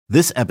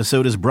This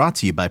episode is brought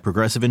to you by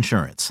Progressive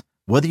Insurance.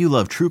 Whether you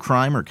love true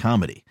crime or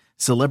comedy,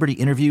 celebrity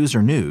interviews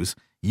or news,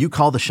 you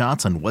call the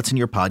shots on what's in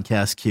your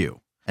podcast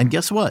queue. And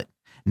guess what?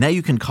 Now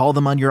you can call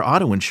them on your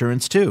auto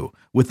insurance too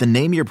with the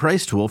Name Your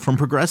Price tool from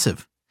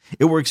Progressive.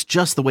 It works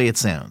just the way it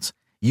sounds.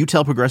 You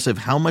tell Progressive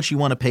how much you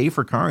want to pay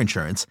for car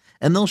insurance,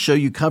 and they'll show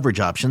you coverage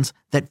options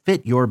that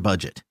fit your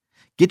budget.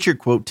 Get your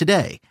quote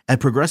today at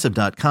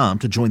Progressive.com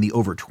to join the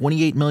over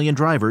 28 million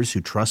drivers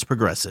who trust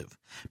Progressive.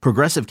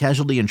 Progressive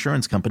Casualty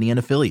Insurance Company and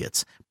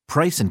Affiliates.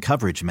 Price and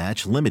coverage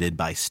match limited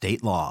by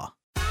state law.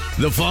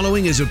 The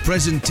following is a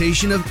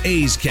presentation of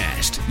A's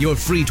Cast, your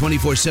free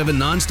 24/7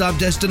 nonstop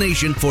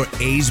destination for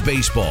A's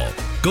baseball.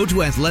 Go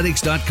to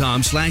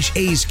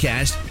athletics.com/A's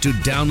Cast to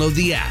download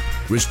the app.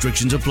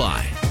 Restrictions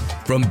apply.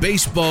 From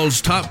baseball's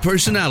top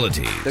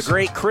personalities, the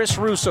great Chris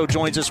Russo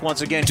joins us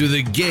once again, to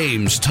the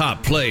game's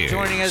top players.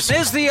 Joining us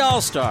is the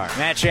All-Star,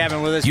 Matt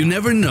Chapman with us. You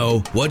never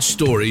know what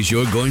stories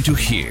you're going to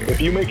hear. If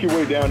you make your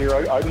way down here,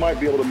 I might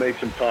be able to make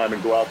some time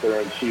and go out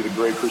there and see the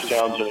great Chris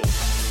Townsend.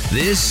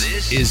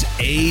 This is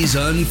A's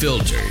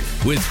Unfiltered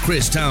with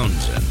Chris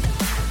Townsend.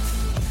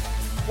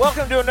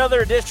 Welcome to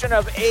another edition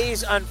of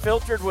A's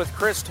Unfiltered with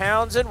Chris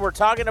Townsend. We're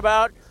talking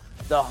about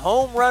the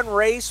home run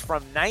race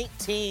from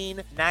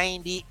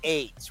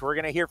 1998. So we're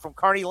going to hear from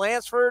Carney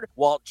Lansford,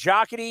 Walt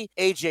Jocketty,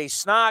 A.J.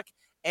 Snock,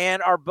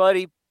 and our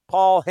buddy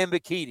Paul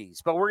Hembekides.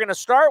 But we're going to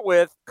start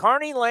with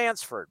Carney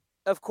Lansford.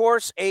 Of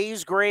course,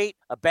 A's great,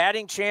 a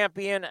batting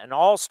champion, an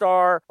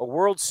all-star, a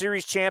World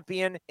Series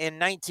champion in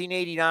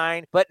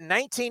 1989. But in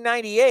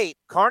 1998,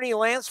 Carney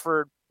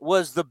Lansford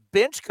was the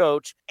bench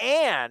coach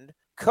and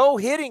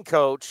co-hitting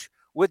coach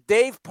with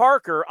Dave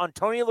Parker on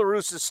Tony La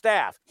Russa's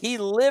staff. He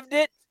lived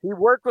it. He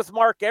worked with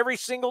Mark every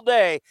single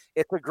day.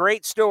 It's a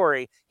great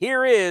story.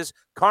 Here is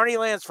Carney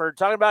Lansford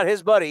talking about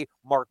his buddy,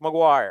 Mark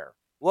McGwire.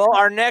 Well,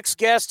 our next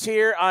guest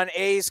here on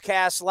A's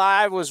Cast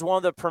Live was one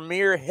of the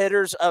premier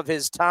hitters of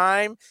his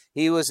time.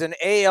 He was an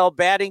AL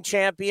batting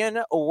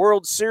champion, a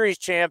World Series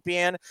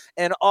champion,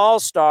 an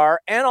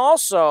all-star, and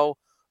also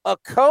a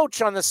coach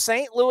on the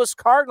St. Louis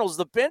Cardinals,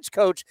 the bench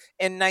coach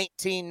in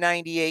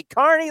 1998.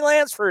 Carney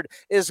Lansford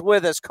is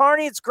with us.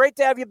 Carney, it's great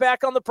to have you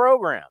back on the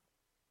program.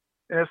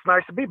 It's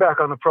nice to be back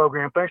on the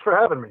program. Thanks for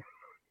having me.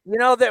 You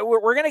know that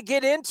we're going to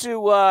get into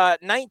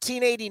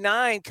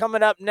 1989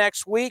 coming up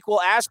next week. We'll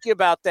ask you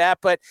about that,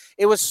 but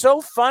it was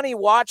so funny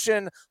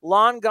watching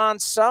Long Gone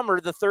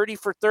Summer, the 30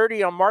 for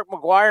 30 on Mark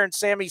McGwire and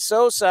Sammy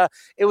Sosa.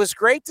 It was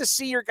great to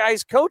see your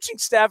guys' coaching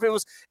staff.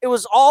 It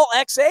was all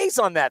ex-A's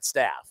on that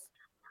staff.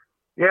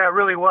 Yeah, it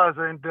really was,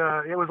 and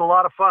it was a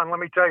lot of fun. Let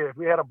me tell you,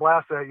 we had a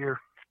blast that year.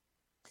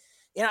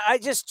 You know, I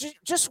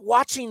just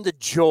watching the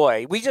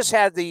joy. We just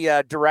had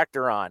the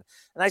director on,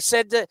 and I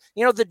said that,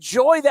 you know, the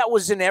joy that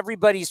was in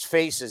everybody's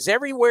faces,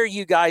 everywhere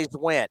you guys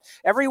went,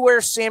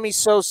 everywhere Sammy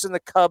Sosa and the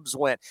Cubs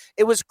went.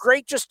 It was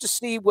great just to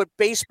see what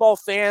baseball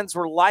fans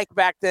were like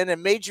back then,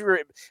 and made you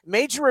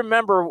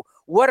remember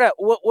what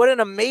an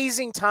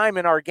amazing time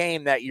in our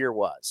game that year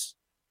was.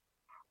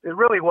 It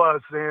really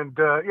was, and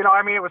you know,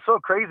 I mean, it was so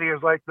crazy. It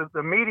was like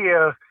the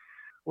media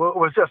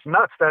was just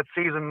nuts that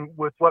season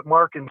with what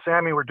Mark and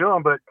Sammy were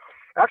doing, but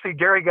actually,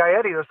 Gary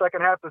Gaetti, the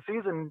second half of the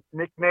season,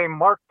 nicknamed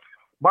Mark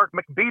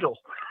McBeetle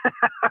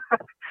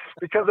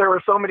because there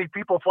were so many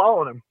people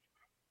following him.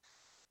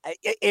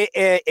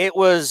 It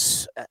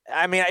was,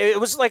 I mean, it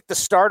was like the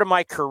start of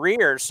my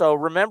career. So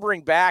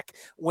remembering back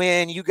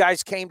when you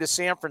guys came to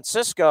San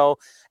Francisco,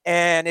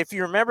 and if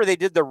you remember, they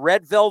did the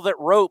red velvet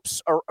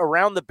ropes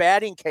around the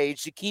batting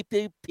cage to keep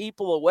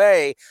people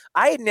away.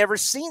 I had never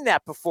seen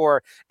that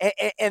before.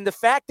 And the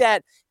fact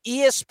that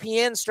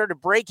ESPN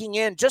started breaking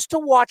in just to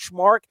watch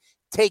Mark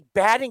take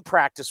batting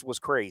practice was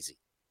crazy.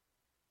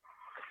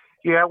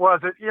 Yeah, it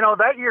was. You know,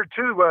 that year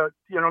too,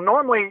 you know,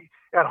 normally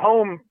at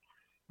home,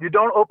 you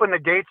don't open the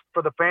gates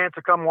for the fans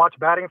to come watch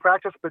batting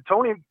practice, but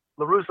Tony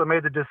La Russa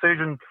made the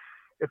decision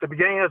at the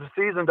beginning of the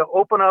season to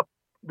open up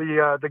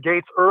the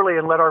gates early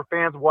and let our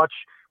fans watch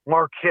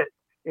Mark hit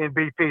in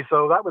BP.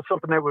 So that was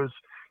something that was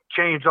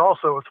changed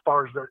also as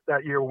far as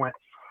that year went.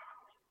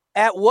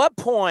 At what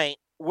point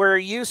were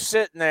you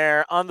sitting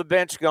there on the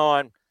bench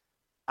going,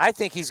 I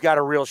think he's got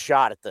a real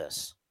shot at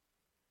this?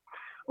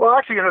 Well,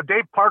 actually, you know,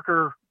 Dave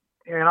Parker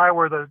and I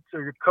were the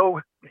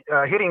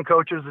co-hitting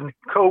coaches and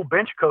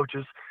co-bench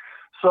coaches.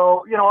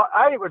 So, you know,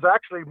 I was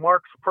actually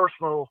Mark's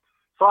personal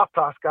soft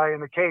toss guy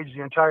in the cage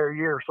the entire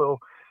year. So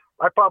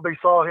I probably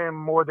saw him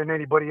more than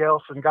anybody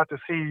else and got to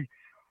see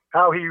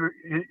how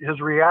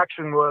his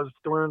reaction was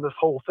during this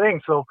whole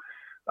thing. So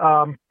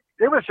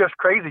it was just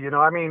crazy, you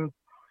know. I mean,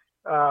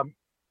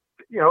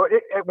 you know,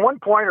 at one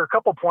point or a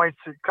couple points,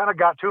 it kind of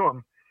got to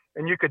him,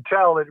 and you could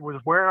tell it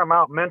was wearing him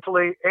out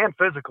mentally and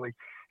physically.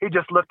 He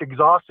just looked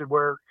exhausted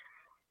where,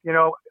 you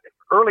know,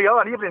 early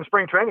on, even in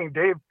spring training,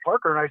 Dave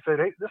Parker and I said,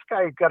 hey, this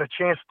guy got a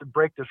chance to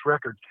break this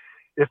record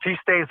if he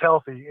stays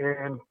healthy.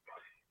 And,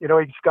 you know,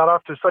 he just got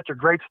off to such a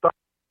great start.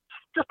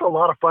 Just a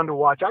lot of fun to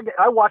watch.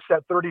 I watched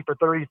that 30 for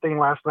 30 thing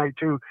last night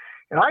too.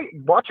 And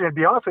watching it, to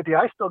be honest with you,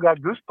 I still got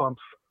goosebumps.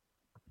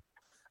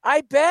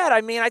 I bet.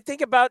 I mean,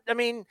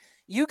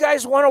 you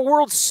guys won a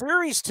World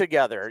Series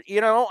together.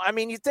 You know, I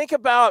mean, you think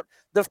about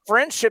the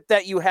friendship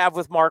that you have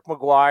with Mark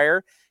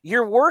McGwire.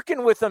 You're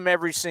working with him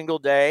every single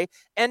day,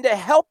 and to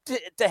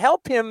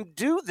help him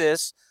do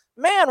this,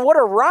 man, what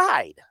a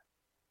ride!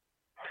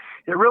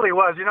 It really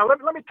was. You know,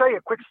 let me tell you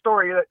a quick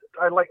story that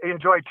I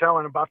enjoy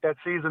telling about that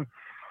season.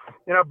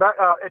 You know,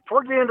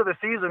 towards the end of the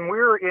season, we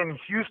were in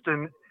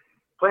Houston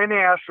playing the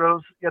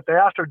Astros at the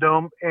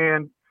Astrodome,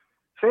 and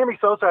Sammy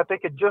Sosa, I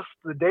think, had just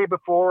the day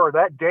before or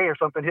that day or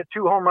something, hit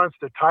 2 home runs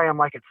to tie him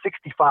like at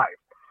 65.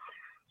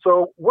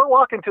 So we're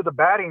walking to the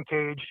batting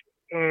cage,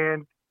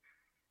 and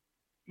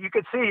you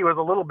could see he was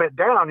a little bit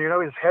down. You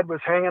know, his head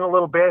was hanging a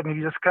little bit, and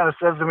he just kind of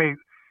says to me,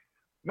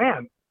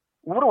 "Man,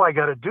 what do I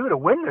got to do to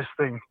win this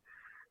thing?"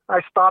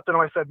 I stopped and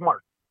I said,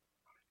 "Mark,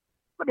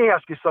 let me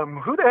ask you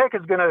something. Who the heck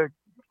is going to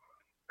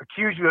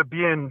accuse you of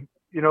being,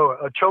 you know,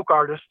 a choke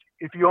artist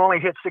if you only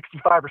hit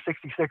 65 or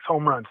 66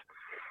 home runs?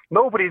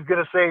 Nobody's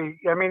going to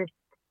say, I mean,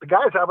 the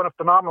guy's having a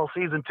phenomenal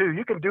season too.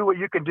 You can do what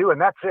you can do, and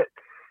that's it."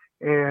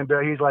 And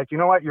he's like, "You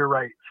know what? You're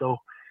right." So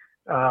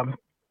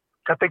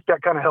I think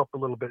that kind of helped a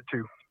little bit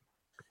too.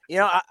 You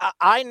know,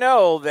 I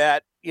know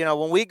that, you know,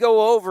 when we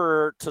go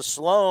over to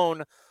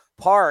Sloan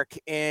Park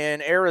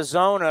in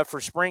Arizona for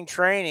spring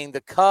training,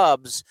 the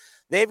Cubs,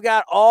 they've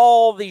got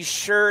all these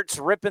shirts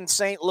ripping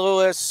St.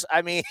 Louis.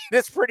 I mean,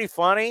 it's pretty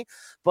funny,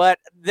 but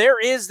there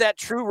is that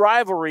true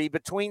rivalry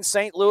between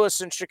St.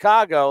 Louis and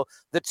Chicago.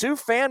 The two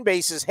fan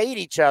bases hate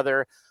each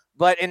other,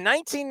 but in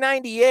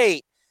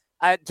 1998,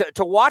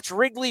 to watch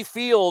Wrigley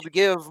Field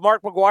give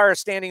Mark McGwire a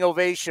standing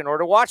ovation, or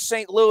to watch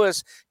St.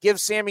 Louis give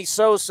Sammy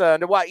Sosa, and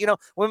to watch, you know,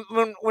 when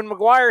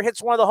McGwire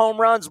hits one of the home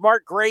runs,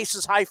 Mark Grace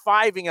is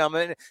high-fiving him,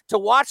 and to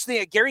watch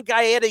the Gary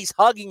Gaetti's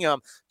hugging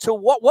him. To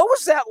what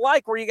was that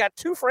like, where you got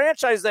two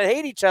franchises that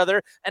hate each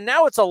other, and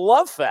now it's a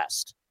love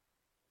fest?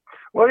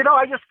 Well, you know,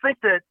 I just think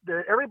that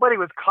everybody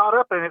was caught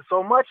up in it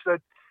so much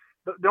that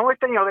the only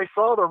thing, you know, they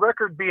saw the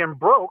record being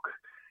broke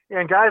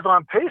and guys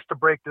on pace to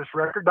break this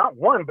record, not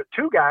one, but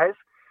two guys.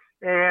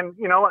 And,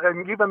 you know,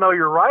 and even though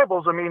you're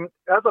rivals, I mean,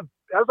 as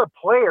a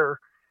player,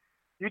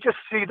 you just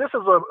see this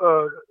is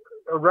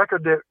a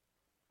record that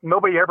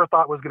nobody ever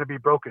thought was going to be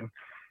broken.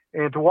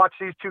 And to watch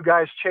these two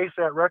guys chase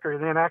that record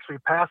and then actually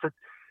pass it,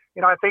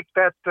 you know, I think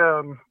that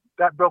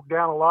that broke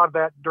down a lot of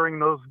that during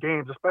those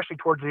games, especially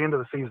towards the end of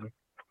the season.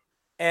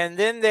 And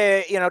then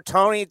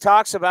Tony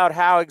talks about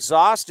how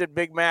exhausted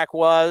Big Mac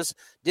was,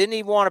 didn't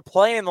even want to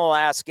play in the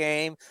last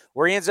game,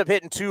 where he ends up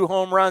hitting 2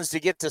 home runs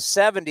to get to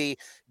 70.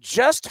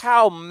 Just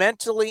how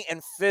mentally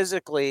and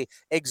physically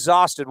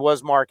exhausted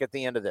was Mark at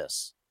the end of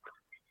this?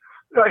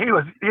 He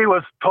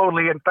was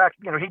totally. In fact,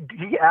 you know,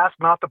 he asked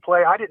not to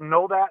play. I didn't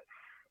know that,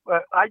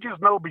 but I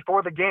just know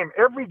before the game,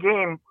 every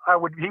game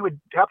he would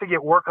have to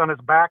get work on his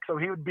back, so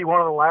he would be one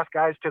of the last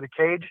guys to the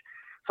cage.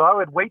 So I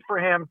would wait for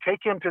him, take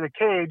him to the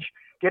cage,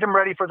 get him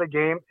ready for the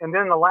game. And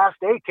then the last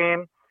day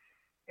came,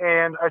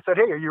 and I said,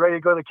 "Hey, are you ready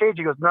to go to the cage?"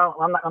 He goes, "No,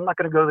 I'm not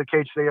going to go to the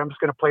cage today. I'm just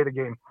going to play the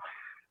game."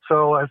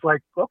 So I was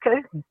like,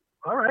 "Okay,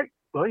 all right.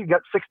 Well, you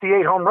got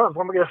 68 home runs.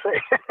 What am I going to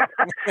say?"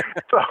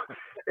 So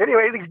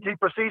anyway, he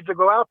proceeds to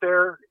go out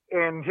there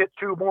and hit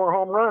 2 more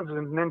home runs.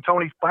 And then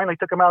Tony finally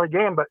took him out of the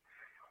game. But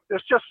it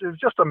was just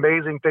an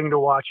amazing thing to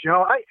watch. You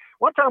know,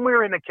 one time we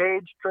were in the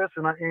cage, Chris,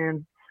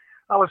 and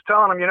I was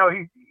telling him, you know,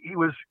 he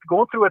was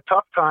going through a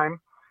tough time.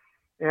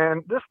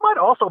 And this might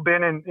also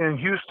been in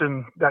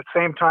Houston that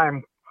same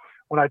time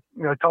when I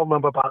told him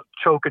about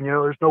choking. You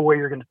know, there's no way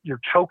you're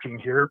choking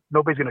here.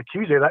 Nobody's going to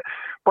accuse you of that.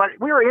 But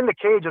we were in the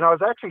cage, and I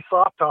was actually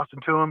soft tossing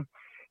to him.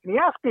 And he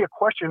asked me a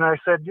question, and I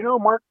said, "You know,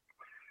 Mark,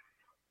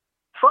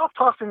 soft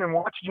tossing and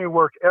watching you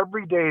work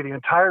every day the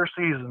entire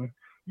season,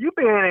 you've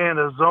been in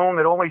a zone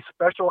that only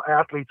special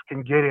athletes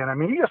can get in. I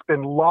mean, you just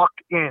been locked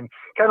in,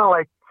 kind of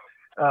like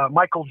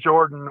Michael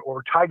Jordan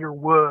or Tiger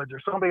Woods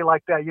or somebody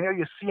like that. You know,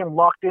 you see them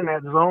locked in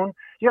that zone.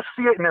 You just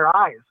see it in their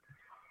eyes."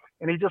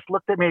 And he just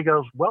looked at me and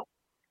goes, "Well,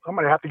 I'm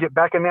going to have to get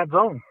back in that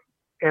zone."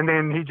 And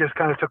then he just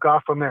kind of took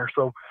off from there.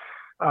 So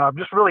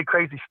just really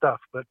crazy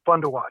stuff, but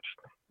fun to watch.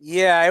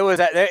 Yeah, it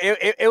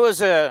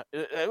was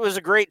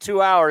a great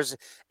 2 hours.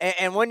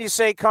 And when you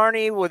say,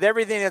 Carney, with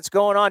everything that's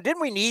going on,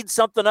 didn't we need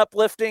something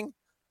uplifting?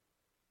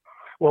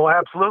 Well,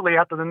 absolutely.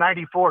 After the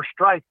 94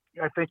 strike,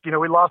 I think, you know,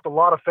 we lost a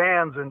lot of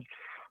fans, and,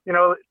 you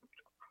know,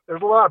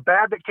 there's a lot of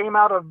bad that came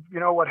out of, you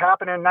know, what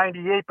happened in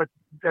 98, but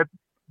the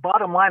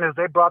bottom line is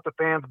they brought the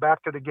fans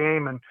back to the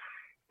game,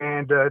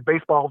 and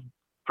baseball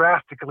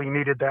drastically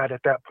needed that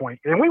at that point.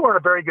 And we weren't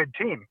a very good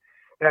team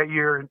that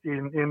year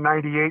in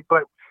 98,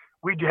 but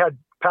we had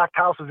packed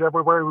houses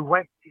everywhere we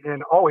went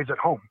and always at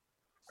home.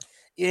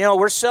 You know,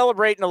 we're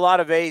celebrating a lot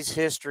of A's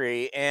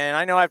history, and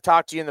I know I've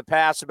talked to you in the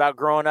past about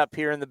growing up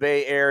here in the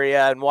Bay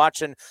Area and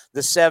watching the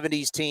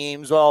 70s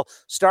teams. Well,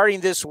 starting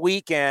this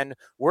weekend,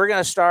 we're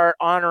going to start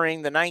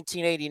honoring the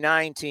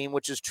 1989 team,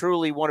 which is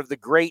truly one of the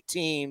great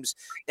teams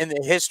in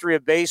the history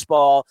of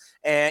baseball.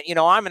 And, you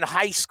know, I'm in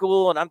high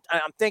school, and I'm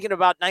thinking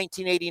about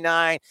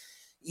 1989.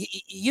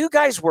 You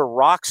guys were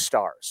rock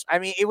stars. I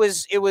mean, it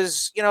was,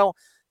 you know,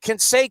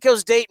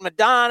 Canseco's dating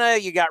Madonna.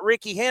 You got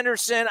Rickey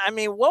Henderson. I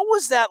mean, what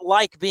was that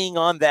like being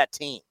on that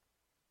team?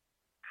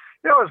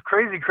 It was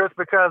crazy, Chris,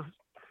 because,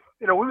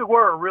 we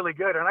were really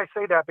good. And I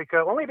say that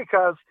only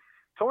because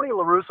Tony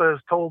La Russa has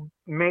told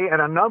me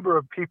and a number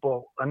of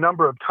people a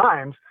number of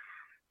times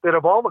that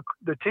of all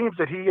the teams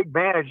that he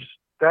managed,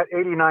 that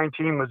 89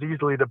 team was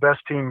easily the best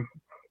team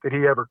that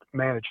he ever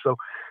managed. So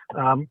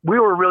we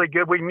were really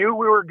good. We knew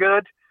we were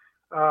good.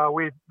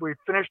 We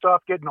finished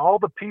off getting all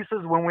the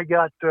pieces when we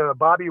got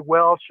Bobby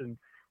Welch and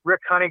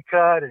Rick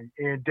Honeycutt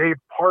and Dave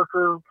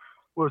Parker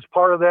was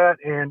part of that.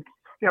 And,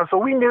 so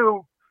we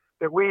knew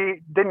that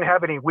we didn't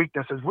have any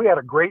weaknesses. We had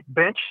a great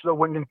bench. So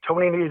when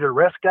Tony needed to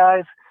rest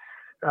guys,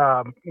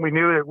 we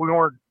knew that we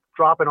weren't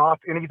dropping off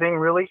anything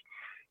really.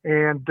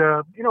 And,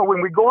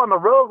 when we go on the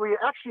road, we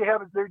actually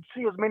they'd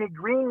see as many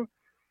green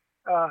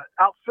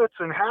outfits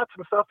and hats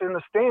and stuff in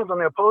the stands on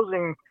the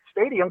opposing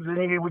stadiums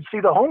than you would see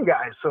the home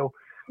guys. So,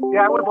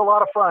 yeah, it was a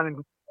lot of fun,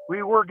 and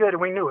we were good,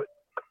 and we knew it.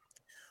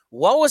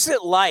 What was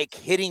it like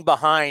hitting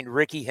behind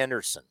Rickey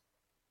Henderson?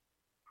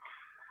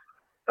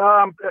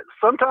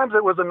 Sometimes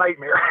it was a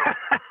nightmare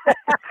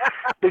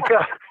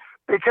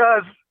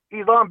because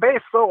he's on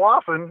base so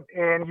often,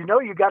 and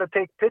you got to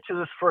take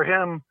pitches for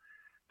him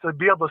to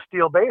be able to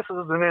steal bases.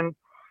 And then,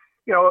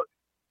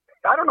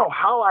 I don't know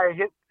how I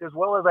hit as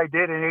well as I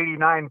did in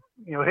 '89,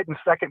 hitting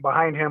second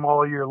behind him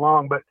all year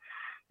long, but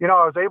I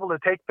was able to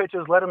take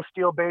pitches, let him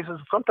steal bases,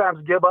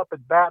 sometimes give up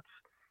at bats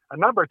a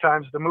number of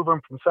times to move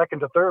him from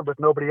second to third with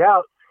nobody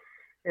out,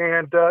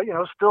 and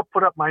still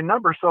put up my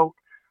number. So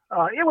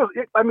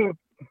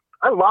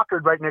I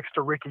lockered right next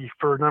to Rickey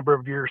for a number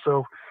of years.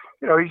 So,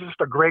 he's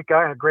just a great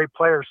guy and a great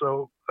player.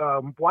 So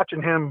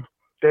watching him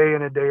day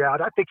in and day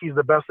out, I think he's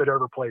the best that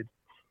ever played.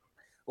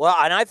 Well,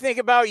 and I think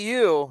about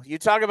you. You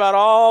talk about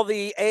all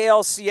the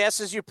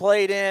ALCSs you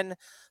played in,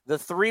 the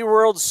 3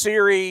 World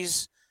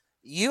Series.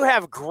 You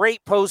have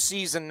great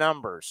postseason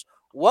numbers.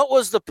 What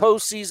was the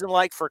postseason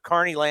like for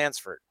Carney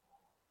Lansford?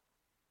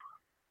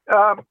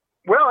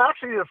 Well,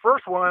 actually, the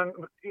first one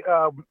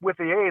with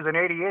the A's in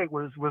 '88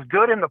 was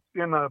good in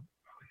the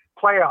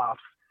playoffs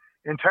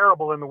and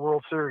terrible in the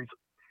World Series.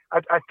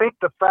 I think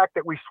the fact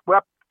that we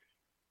swept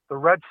the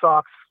Red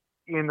Sox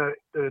in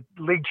the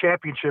league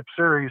championship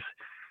series,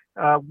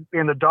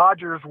 and the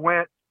Dodgers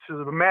went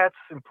to the Mets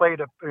and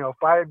played a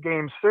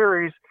 5-game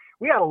series.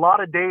 We had a lot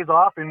of days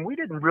off, and we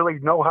didn't really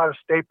know how to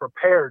stay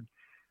prepared.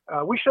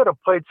 We should have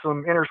played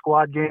some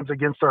inter-squad games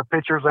against our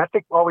pitchers. I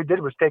think all we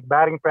did was take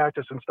batting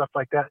practice and stuff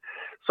like that.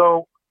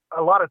 So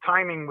a lot of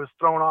timing was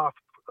thrown off,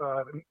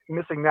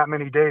 missing that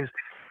many days.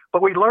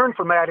 But we learned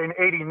from that in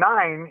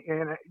 '89,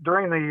 and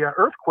during the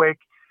earthquake,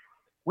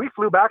 we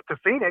flew back to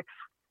Phoenix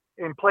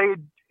and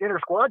played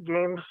inter-squad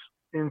games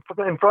in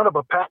front of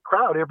a packed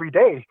crowd every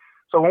day.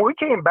 So when we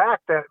came back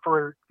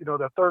for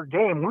the third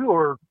game, we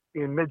were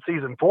in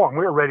mid-season form.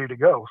 We were ready to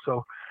go.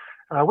 So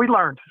we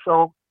learned.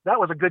 So that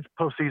was a good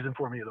postseason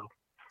for me, though.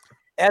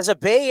 As a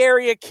Bay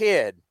Area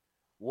kid,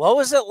 what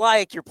was it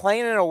like? You're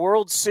playing in a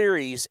World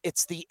Series.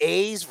 It's the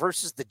A's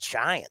versus the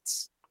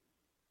Giants.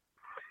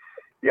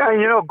 Yeah,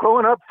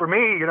 growing up for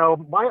me,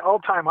 my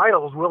all-time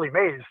idol is Willie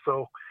Mays.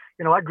 So,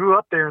 I grew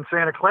up there in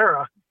Santa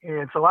Clara.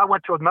 And so I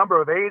went to a number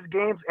of A's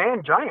games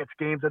and Giants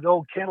games at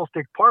old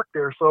Candlestick Park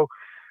there. So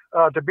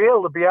to be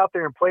able to be out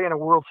there and play in a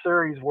World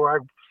Series where I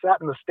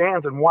sat in the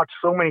stands and watched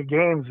so many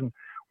games and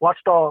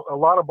watched a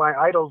lot of my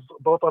idols,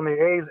 both on the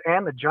A's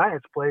and the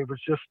Giants play, was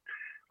just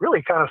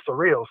really kind of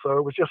surreal. So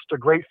it was just a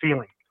great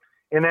feeling.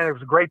 And then it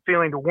was a great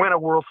feeling to win a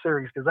World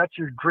Series, because that's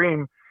your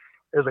dream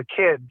as a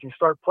kid. You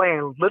start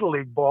playing Little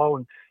League ball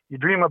and you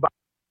dream about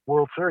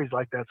World Series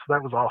like that. So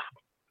that was awesome.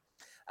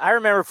 I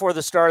remember for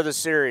the start of the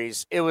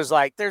series, it was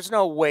like, there's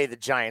no way the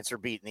Giants are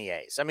beating the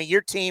A's. I mean,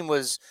 your team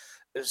was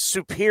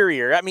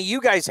superior. I mean,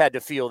 you guys had to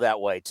feel that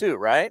way too,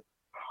 right?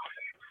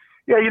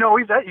 Yeah,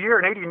 that year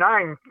in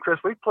 '89, Chris,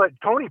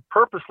 Tony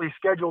purposely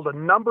scheduled a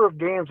number of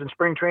games in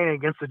spring training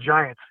against the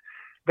Giants.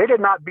 They did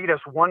not beat us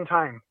one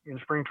time in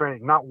spring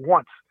training, not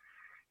once.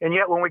 And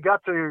yet when we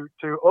got to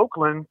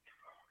Oakland,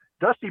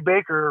 Dusty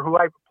Baker, who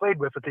I played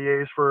with at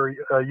the A's for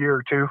a year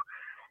or two,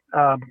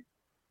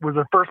 was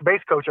the first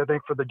base coach, I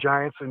think, for the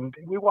Giants. And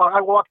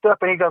I walked up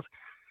and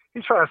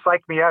he's trying to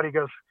psych me out. He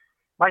goes,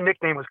 my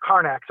nickname was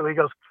Karnak. So he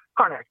goes,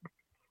 Karnak,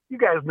 you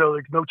guys know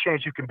there's no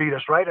chance you can beat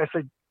us, right? I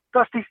said,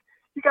 Dusty,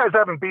 you guys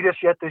haven't beat us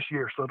yet this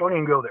year, so don't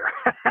even go there.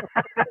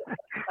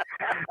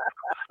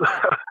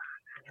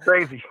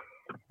 Crazy.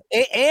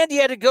 And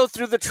you had to go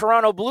through the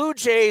Toronto Blue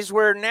Jays,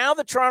 where now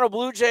the Toronto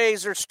Blue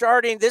Jays are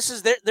starting.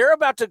 They're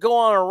about to go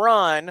on a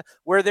run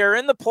where they're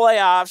in the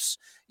playoffs.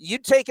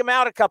 You'd take them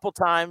out a couple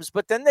times,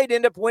 but then they'd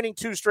end up winning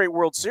 2 straight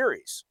World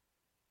Series.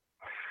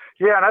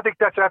 Yeah, and I think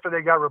that's after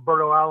they got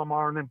Roberto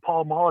Alomar, and then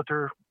Paul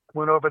Molitor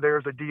went over there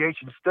as a DH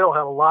and still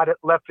had a lot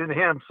left in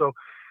him. So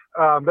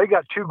they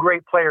got 2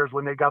 great players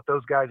when they got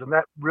those guys, and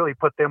that really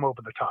put them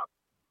over the top.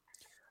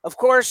 Of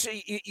course,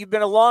 you've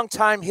been a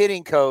long-time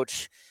hitting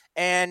coach,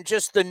 and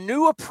just the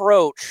new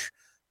approach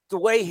the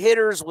way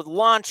hitters with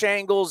launch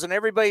angles and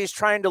everybody's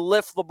trying to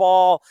lift the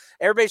ball,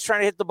 everybody's trying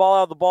to hit the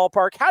ball out of the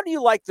ballpark. How do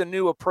you like the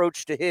new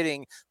approach to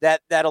hitting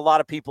that a lot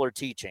of people are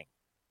teaching?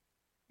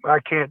 I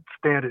can't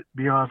stand it, to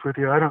be honest with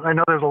you. I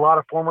know there's a lot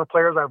of former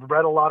players. I've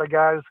read a lot of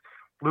guys.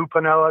 Lou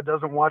Piniella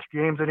doesn't watch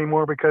games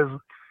anymore because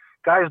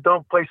guys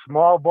don't play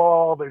small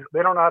ball.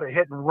 They don't know how to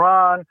hit and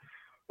run.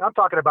 I'm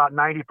talking about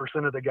 90%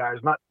 of the guys,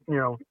 not,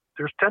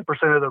 there's 10%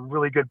 of the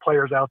really good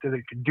players out there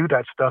that can do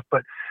that stuff.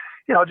 But,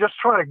 just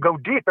trying to go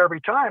deep every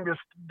time just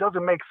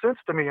doesn't make sense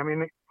to me. I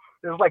mean,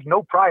 there's like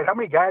no pride. How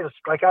many guys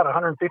strike out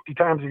 150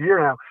 times a year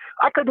now?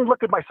 I couldn't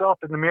look at myself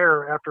in the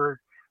mirror after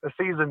a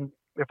season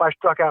if I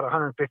struck out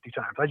 150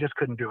 times. I just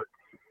couldn't do it.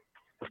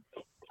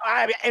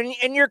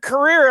 In your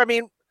career, I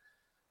mean,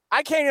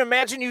 I can't even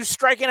imagine you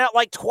striking out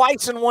like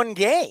twice in one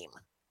game.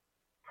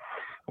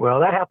 Well,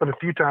 that happened a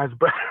few times,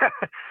 but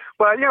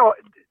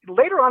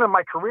later on in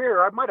my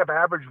career, I might have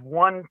averaged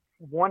one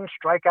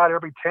strikeout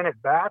every 10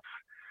 at bats.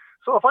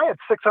 So if I had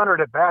 600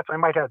 at bats, I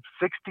might have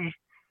 60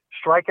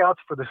 strikeouts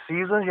for the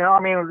season.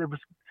 It was,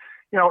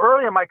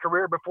 early in my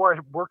career before I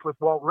worked with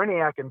Walt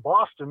Hriniak in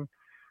Boston,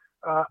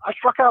 I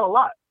struck out a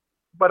lot.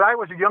 But I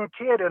was a young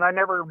kid, and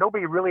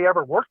nobody really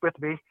ever worked with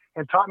me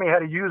and taught me how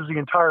to use the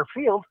entire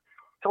field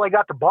until I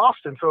got to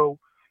Boston. So,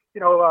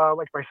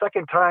 like my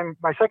second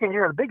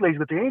year in the big leagues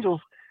with the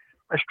Angels,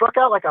 I struck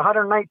out like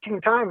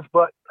 119 times,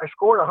 but I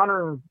scored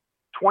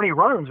 120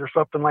 runs or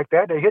something like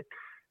that. They hit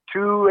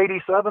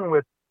 287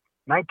 with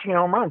 19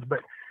 home runs.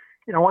 But,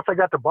 once I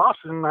got to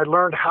Boston, I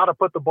learned how to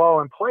put the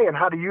ball in play and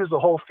how to use the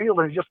whole field,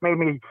 and it just made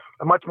me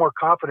a much more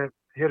confident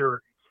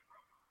hitter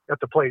at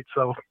the plate.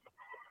 So,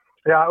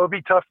 yeah, it would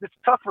be tough. It's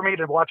tough for me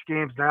to watch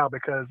games now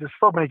because there's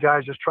so many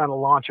guys just trying to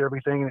launch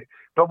everything.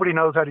 Nobody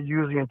knows how to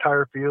use the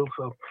entire field.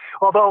 So,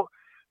 although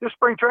this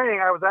spring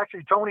training,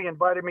 Tony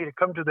invited me to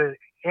come to the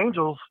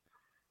Angels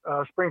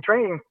spring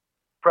training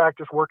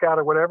practice workout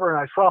or whatever, and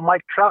I saw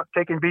Mike Trout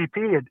taking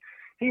BP, and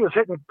he was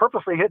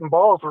purposely hitting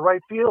balls to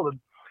right field and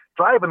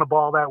driving the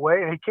ball that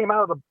way. And he came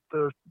out of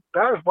the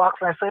batter's box,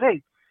 and I said,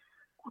 "Hey,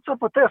 what's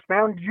up with this,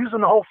 man?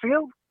 Using the whole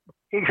field?"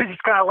 He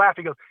just kind of laughed.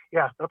 He goes,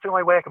 "Yeah, that's the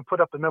only way I can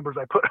put up the numbers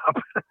I put up."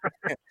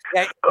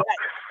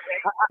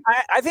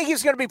 I think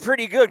he's going to be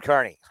pretty good,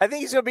 Carney. I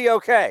think he's going to be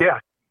okay. Yeah,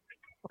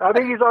 I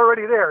think he's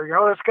already there.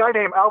 This guy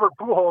named Albert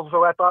Pujols,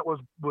 who I thought was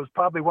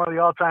probably one of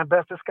the all-time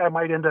best, this guy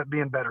might end up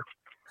being better.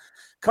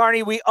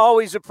 Carney, we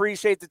always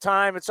appreciate the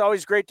time. It's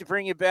always great to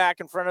bring you back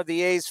in front of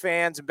the A's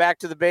fans and back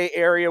to the Bay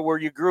Area where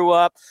you grew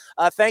up.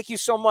 Thank you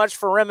so much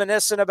for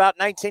reminiscing about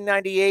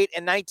 1998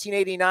 and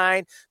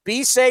 1989.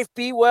 Be safe,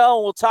 be well,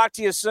 and we'll talk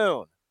to you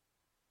soon.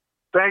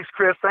 Thanks,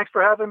 Chris. Thanks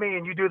for having me,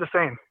 and you do the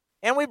same.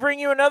 And we bring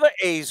you another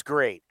A's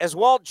great, as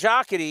Walt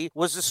Jocketty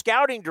was the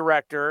scouting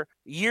director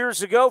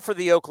years ago for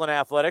the Oakland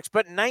Athletics,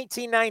 but in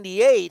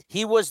 1998,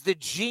 he was the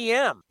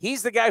GM.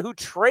 He's the guy who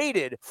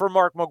traded for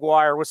Mark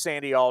McGwire with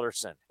Sandy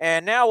Alderson.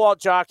 And now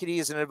Walt Jocketty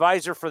is an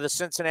advisor for the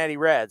Cincinnati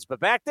Reds. But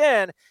back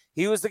then,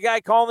 he was the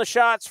guy calling the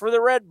shots for the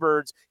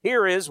Redbirds.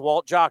 Here is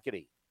Walt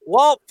Jocketty.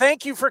 Walt,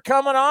 thank you for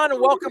coming on, and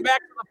welcome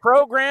back to the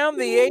program.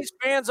 The A's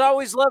fans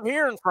always love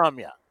hearing from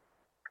you.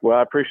 Well,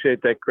 I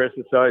appreciate that, Chris.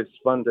 It's always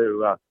fun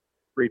to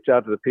reach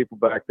out to the people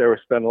back there. We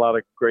spent a lot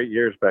of great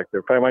years back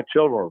there. Probably my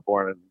children were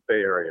born in the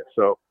Bay Area,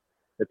 so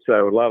it's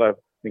a lot of.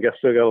 I guess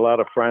still got a lot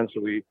of friends.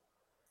 So we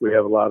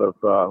have a lot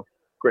of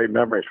great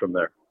memories from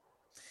there.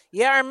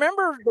 Yeah, I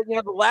remember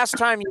the last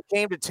time you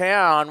came to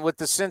town with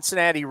the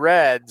Cincinnati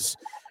Reds,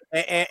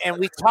 and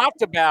we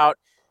talked about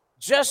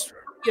just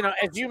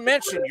as you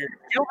mentioned, your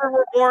children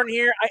were born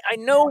here. I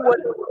know what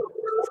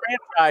the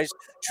franchise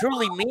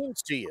truly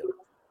means to you.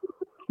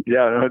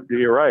 Yeah,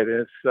 you're right.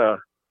 It's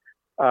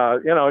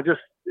just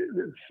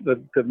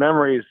the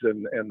memories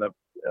and the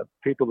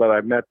people that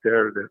I met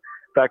there. In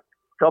fact,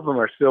 a couple of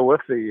them are still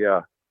with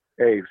the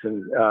A's,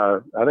 and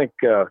I think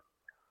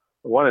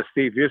one is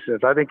Steve Houston.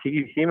 I think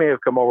he may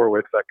have come over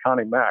with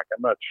Connie Mack.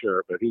 I'm not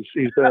sure, but he's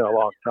been in a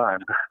long time.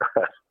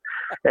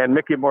 And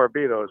Mickey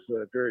Morabito is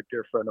a very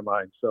dear friend of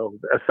mine. So,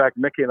 in fact,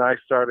 Mickey and I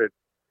started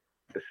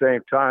at the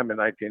same time in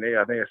 1980.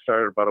 I think I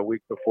started about a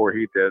week before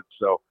he did.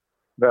 So,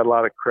 we've had a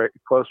lot of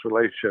close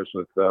relationships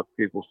with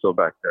people still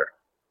back there.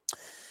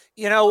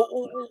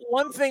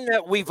 One thing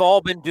that we've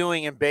all been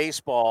doing in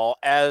baseball,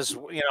 as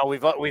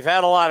we've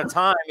had a lot of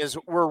time, is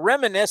we're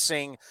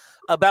reminiscing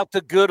about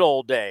the good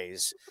old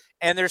days.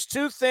 And there's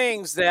two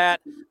things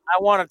that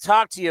I want to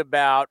talk to you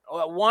about.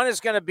 One is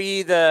going to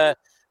be the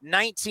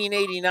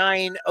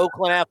 1989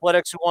 Oakland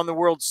Athletics who won the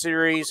World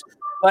Series.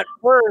 But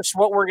first,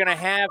 what we're going to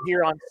have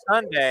here on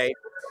Sunday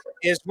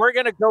is we're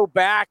going to go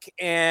back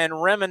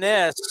and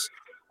reminisce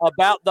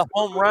about the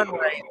home run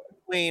race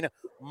between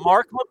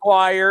Mark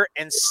McGwire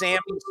and Sammy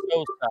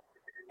Sosa.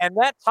 And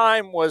that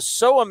time was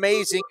so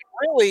amazing.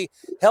 It really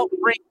helped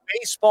bring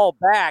baseball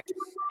back.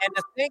 And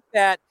to think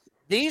that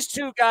these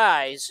two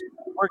guys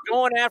were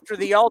going after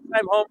the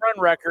all-time home run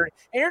record,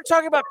 and you're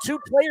talking about two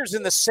players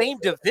in the same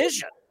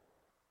division.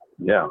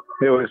 Yeah,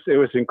 it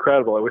was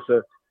incredible. It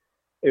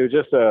was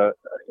just a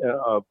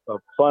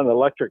fun,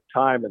 electric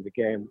time in the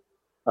game.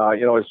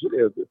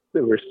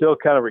 we're still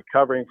kind of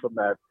recovering from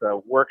that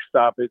work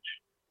stoppage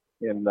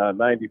in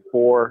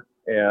 '94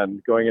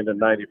 and going into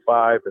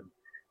 '95,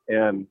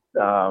 and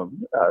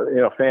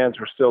fans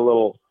were still a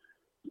little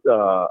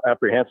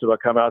apprehensive about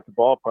coming out the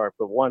ballpark.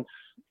 But once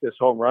this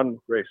home run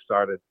race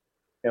started,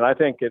 and I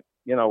think it,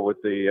 with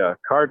the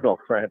Cardinal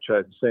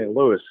franchise in St.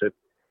 Louis, it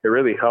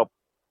really helped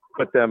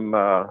put them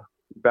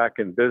back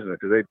in business,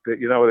 because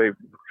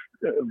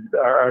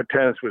our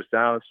attendance was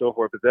down and so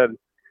forth. But then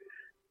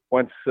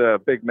once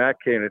Big Mac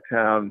came to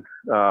town,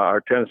 our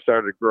attendance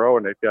started to grow,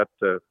 and it got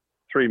to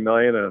 3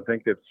 million, and I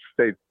think it's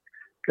stayed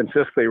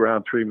consistently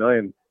around 3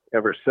 million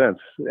ever since.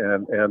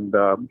 And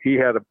he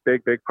had a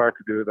big part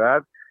to do with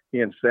that, he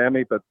and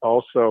Sammy, but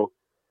also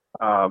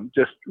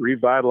just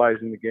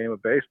revitalizing the game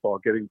of baseball,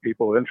 getting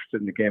people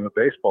interested in the game of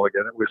baseball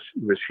again. It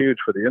was huge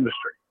for the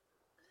industry.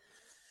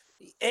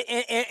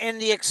 And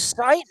the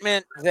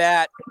excitement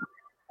that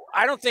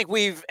I don't think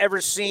we've ever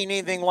seen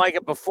anything like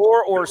it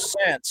before or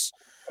since,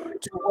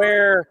 to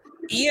where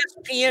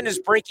ESPN is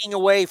breaking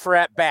away for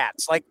at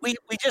bats. Like we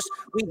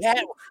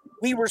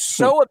were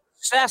so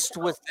obsessed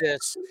with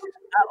this,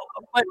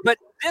 but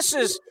this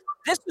is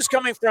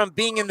coming from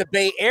being in the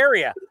Bay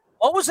Area.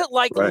 What was it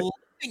like living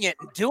it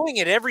and doing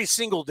it every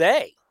single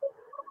day?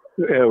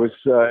 It was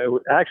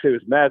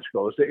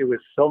magical. It was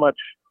so much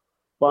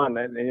fun,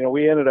 and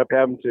we ended up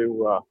having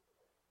to.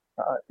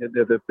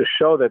 The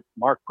show that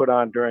Mark put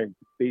on during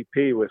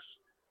BP was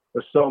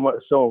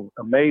so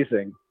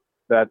amazing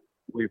that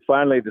we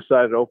finally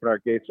decided to open our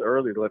gates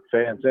early to let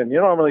fans in.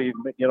 Normally,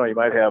 you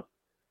might have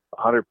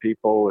 100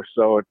 people or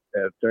so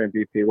during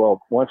BP.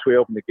 Well, once we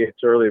opened the gates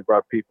early and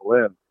brought people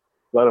in,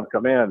 let them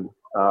come in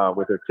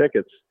with their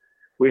tickets,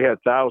 we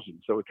had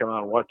thousands. So we come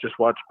out and watch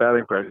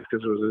batting practice,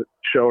 because it was a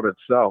show in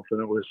itself,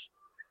 and it was,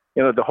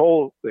 the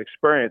whole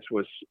experience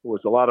was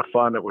a lot of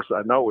fun. I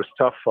know it was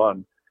tough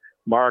fun.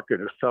 Mark, it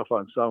was tough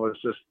on some. It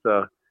was just,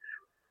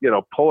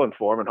 pulling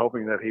for him and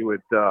hoping that he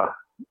would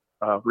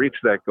reach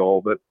that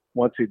goal. But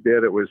once he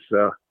did, it was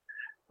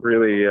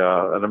really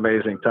an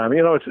amazing time.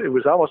 It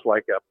was almost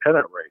like a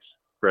pennant race,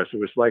 Chris. It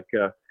was like,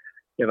 there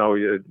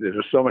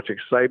was so much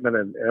excitement,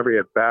 and every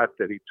at bat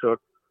that he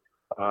took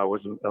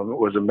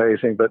was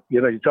amazing. But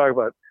you talk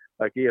about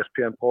like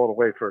ESPN pulling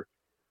away for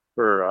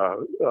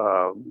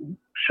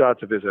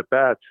shots of his at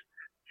bats.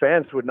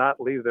 Fans would not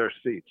leave their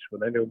seats when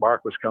they knew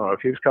Mark was coming.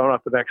 If he was coming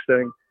up the next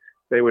inning,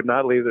 they would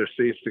not leave their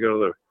seats to go to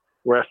the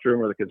restroom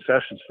or the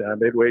concession stand.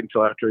 They'd wait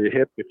until after he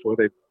hit before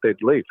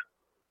they'd leave.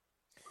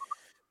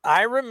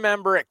 I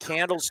remember at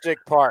Candlestick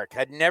Park,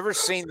 I'd never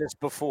seen this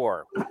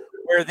before,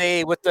 where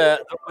they with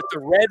the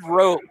red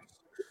ropes,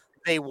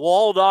 they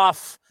walled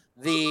off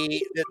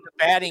the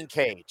batting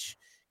cage,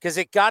 because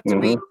it got to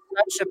be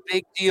such a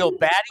big deal.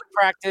 Batting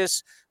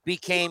practice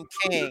became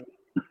king,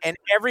 and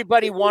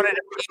everybody wanted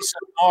a piece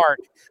of Mark.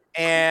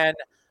 And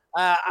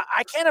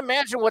I can't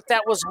imagine what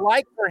that was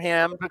like for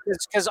him,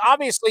 because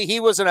obviously he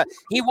wasn't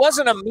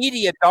a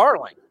media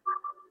darling.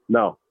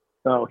 No,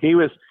 he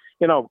was.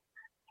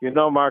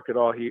 Mark at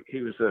all.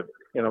 He was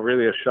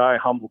really a shy,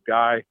 humble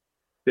guy.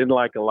 Didn't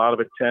like a lot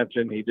of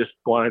attention. He just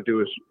wanted to do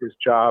his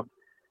job,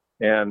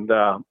 and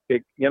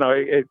it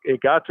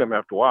got to him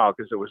after a while,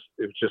 because it was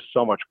just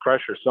so much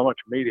pressure, so much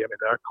media. I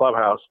mean, our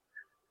clubhouse,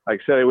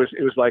 like I said, it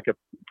was like a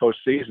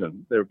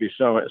postseason. There would be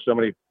so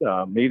many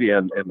media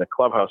in the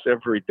clubhouse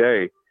every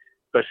day,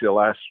 especially the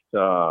last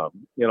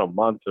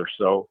month or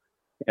so,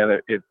 and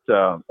it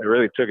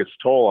really took its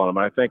toll on him.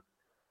 I think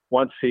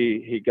once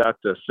he got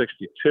to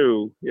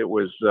 62, it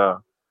was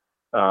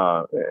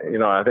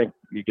I think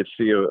you could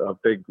see a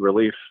big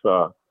relief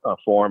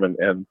for him,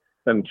 and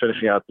then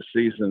finishing out the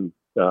season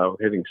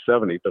hitting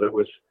 70. But it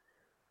was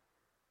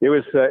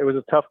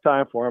a tough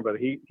time for him, but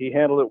he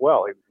handled it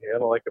well. He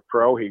handled it like a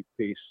pro. He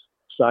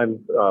signed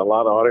a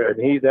lot of auto,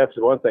 and that's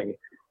the one thing.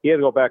 He had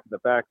to go back in the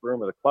back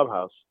room of the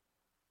clubhouse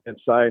and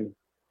sign.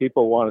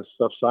 People wanted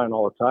stuff signed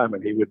all the time,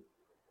 and he would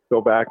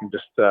go back and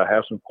just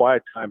have some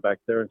quiet time back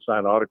there and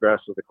sign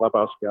autographs with the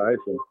clubhouse guys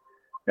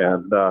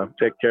and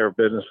take care of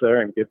business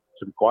there and get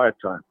some quiet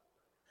time.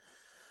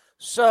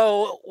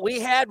 So we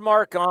had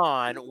Mark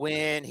on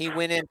when he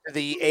went into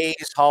the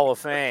A's Hall of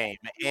Fame,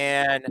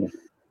 and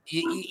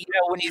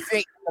when you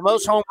think the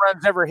most home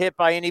runs ever hit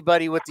by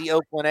anybody with the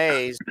Oakland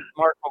A's,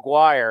 Mark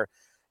McGwire,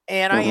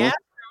 and I asked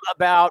him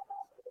about,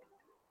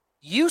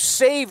 you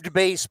saved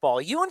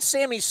baseball. You and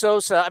Sammy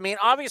Sosa. I mean,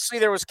 obviously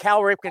there was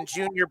Cal Ripken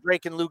Jr.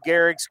 breaking Lou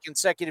Gehrig's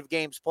consecutive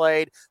games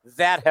played.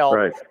 That helped.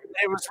 Right.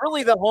 It was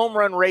really the home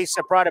run race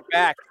that brought it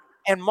back.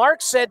 And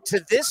Mark said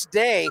to this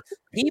day,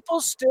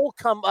 people still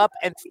come up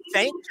and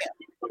thank him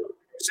for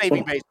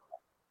saving baseball.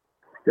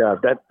 Yeah,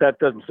 that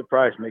doesn't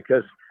surprise me,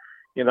 because,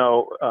 it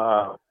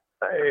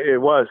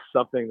was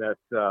something that,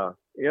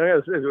 it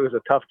was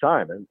a tough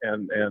time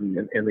and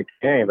in the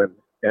game,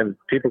 and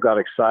people got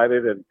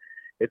excited, and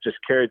it just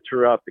carried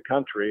throughout the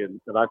country, and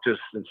not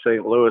just in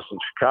St. Louis and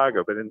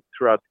Chicago, but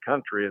throughout the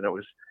country. And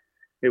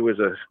they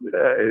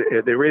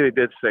really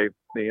did save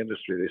the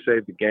industry. They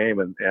saved the game,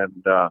 and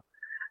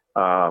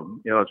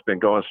it's been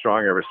going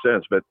strong ever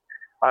since. But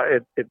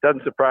it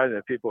doesn't surprise me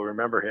that people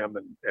remember him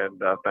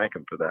and thank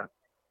him for that.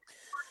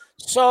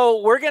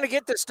 So we're going to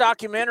get this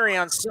documentary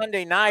on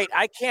Sunday night.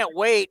 I can't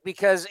wait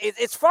because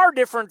it's far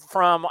different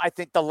from, I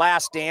think, The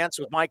Last Dance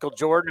with Michael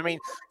Jordan. I mean,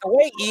 the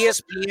way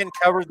ESPN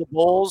covered the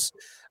Bulls,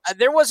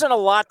 there wasn't a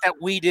lot that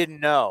we didn't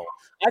know.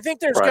 I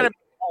think there's going to be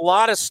a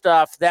lot of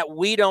stuff that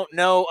we don't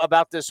know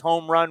about this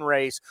home run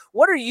race.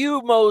 What are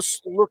you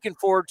most looking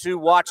forward to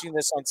watching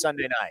this on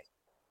Sunday night?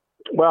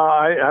 Well,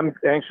 I'm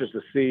anxious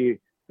to see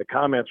the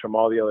comments from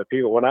all the other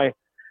people. When I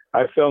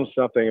filmed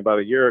something about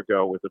a year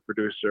ago with a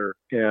producer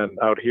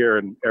out here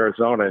in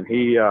Arizona, and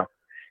he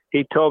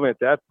told me at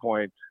that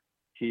point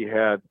he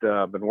had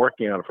been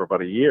working on it for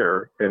about a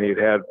year, and he'd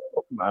had,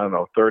 I don't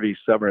know,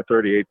 37 or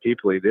 38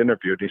 people he'd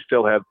interviewed. He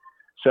still had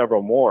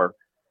several more.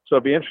 So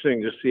it'd be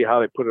interesting to see how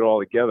they put it all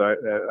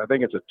together. I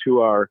think it's a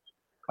 2-hour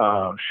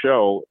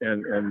show,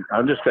 and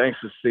I'm just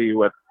anxious to see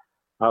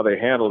how they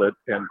handled it,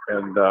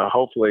 and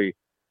hopefully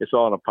it's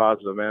all in a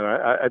positive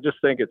manner. I just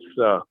think it's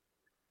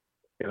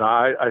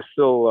I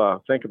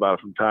still think about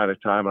it from time to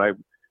time, and I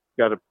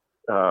got to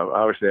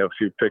obviously have a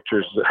few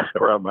pictures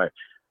around my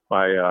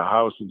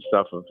house and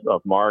stuff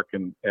of Mark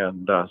and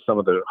some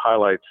of the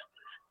highlights.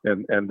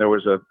 And there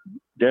was a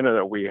dinner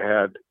that we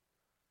had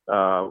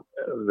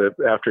that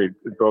after he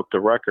broke the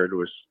record. It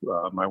was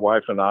my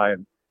wife and I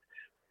and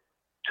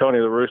Tony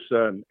La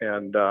Russa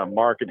and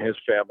Mark and his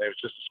family. It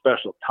was just a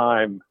special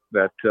time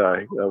that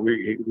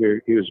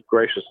he was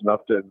gracious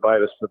enough to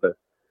invite us to the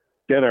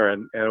dinner,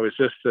 and it was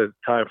just a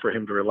time for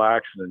him to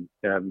relax and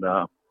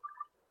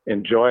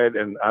enjoy it.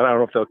 And I don't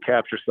know if they'll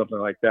capture something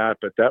like that,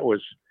 but that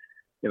was,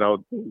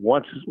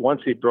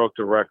 once he broke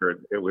the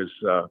record, it was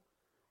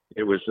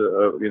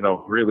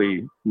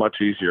really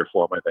much easier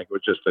for him. I think it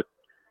was just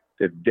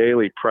the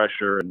daily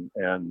pressure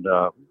and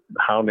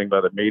hounding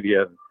by the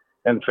media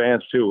and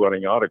fans too,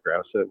 wanting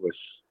autographs. It was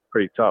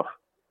pretty tough.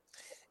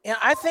 Yeah,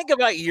 I think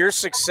about your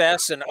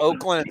success in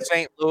Oakland and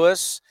St.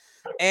 Louis.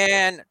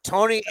 And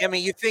Tony, I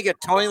mean, you think of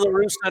Tony La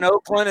Russa in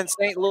Oakland and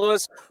St.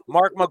 Louis,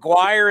 Mark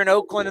McGwire in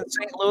Oakland and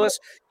St. Louis.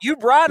 You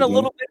brought a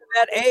little bit of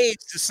that age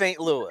to St.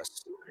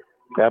 Louis.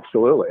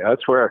 Absolutely.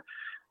 That's where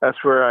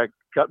I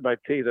cut my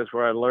teeth. That's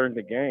where I learned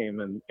the game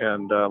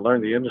and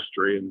learned the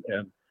industry. And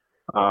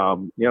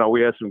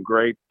we had some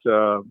great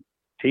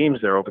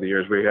teams there over the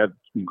years. We had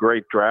some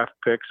great draft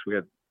picks. We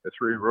had the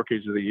 3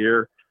 rookies of the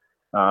year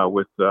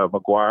with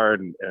McGwire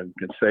and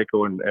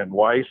Canseco and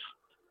Weiss.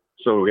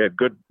 So we had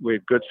good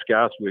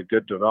scouts, we had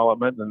good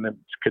development, and then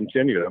it's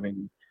continued. I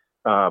mean,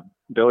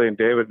 Billy and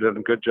David did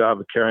a good job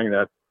of carrying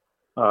that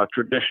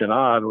tradition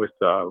on with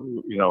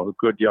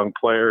good young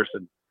players,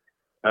 and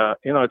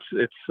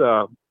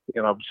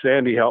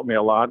Sandy helped me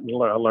a lot, and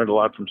I learned a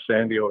lot from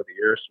Sandy over the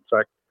years. In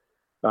fact,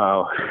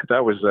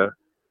 that was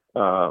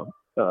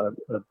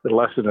a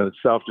lesson in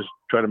itself, just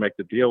trying to make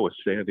the deal with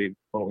Sandy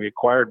when we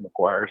acquired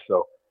McGwire.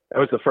 So that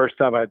was the first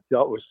time I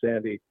dealt with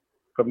Sandy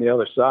from the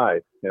other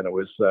side, and it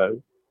was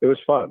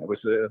fun. It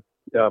was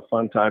a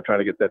fun time trying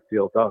to get that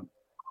deal done.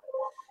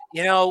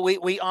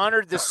 We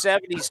honored the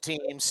 70s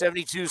team,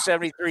 72,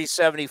 73,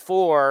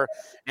 74,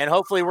 and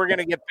hopefully we're going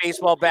to get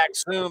baseball back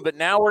soon. But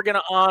now we're going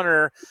to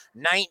honor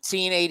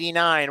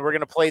 1989. We're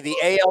going to play the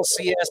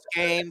ALCS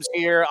games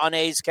here on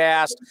A's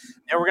Cast,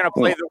 and we're going to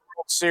play the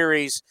World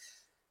Series.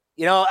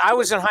 I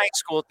was in high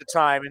school at the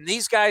time, and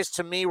these guys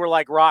to me were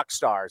like rock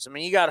stars. I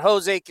mean, you got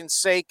Jose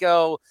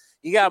Canseco,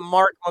 you got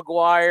Mark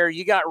McGwire,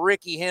 you got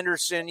Ricky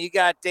Henderson, you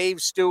got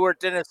Dave Stewart,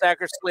 Dennis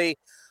Eckersley.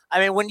 I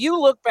mean, when you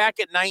look back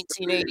at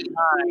 1989,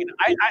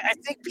 I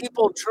think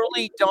people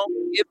truly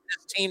don't give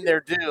this team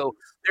their due.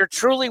 They're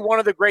truly one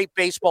of the great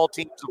baseball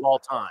teams of all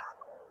time.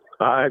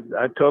 I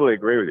totally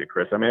agree with you,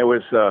 Chris. I mean, it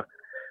was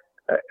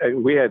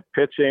we had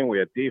pitching, we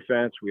had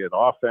defense, we had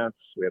offense,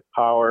 we had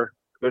power,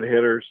 good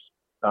hitters.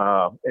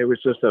 It was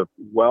just a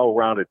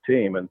well-rounded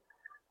team, and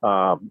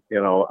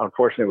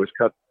unfortunately, it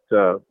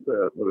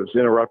was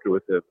interrupted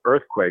with the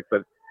earthquake,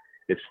 but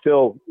it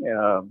still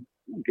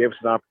gave us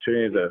an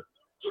opportunity to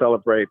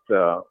celebrate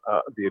the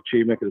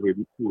achievement, because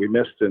we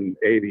missed in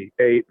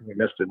 88 and we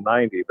missed in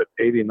 90, but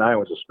 89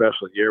 was a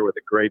special year with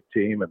a great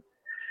team, and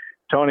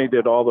Tony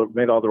made all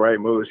the right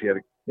moves. He had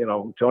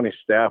Tony's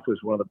staff was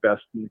one of the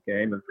best in the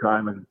game at the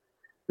time, and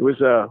it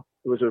was a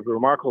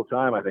remarkable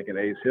time, I think, in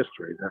A's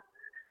history.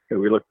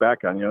 We look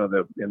back on, in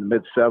the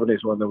mid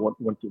 70s when they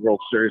went to the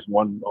World Series,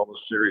 won all those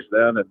series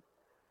then,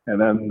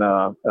 and then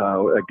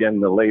again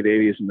in the late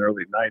 80s and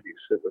early 90s.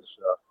 It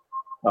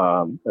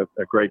was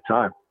a great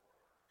time.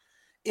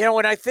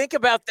 When I think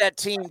about that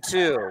team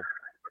too,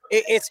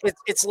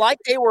 it's like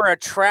they were a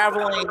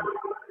traveling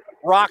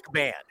rock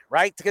band,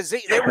 right? Because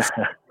they were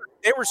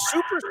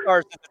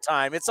superstars at the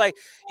time. It's like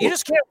you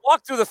just can't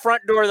walk through the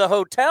front door of the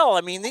hotel.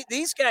 I mean,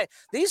 these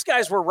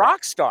guys were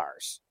rock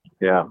stars.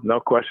 Yeah, no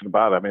question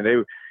about it. I mean,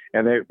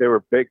 they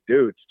were big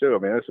dudes too. I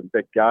mean, there's some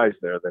big guys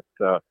there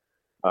that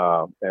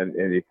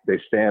and they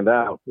stand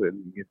out,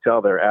 and you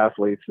tell they're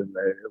athletes, and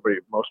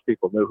most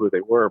people knew who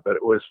they were. But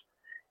it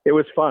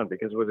was fun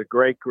because it was a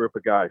great group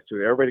of guys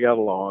too. Everybody got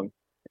along,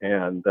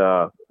 and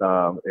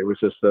it was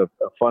just a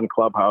fun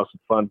clubhouse, a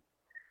fun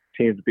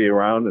team to be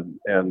around,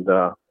 and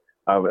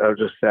I was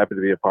just happy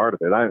to be a part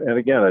of it. And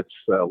again, it's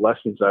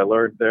lessons I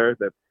learned there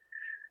that,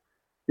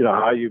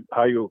 how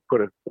you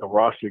put a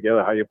roster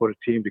together, how you put a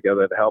team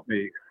together to help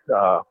me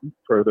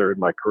further in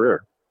my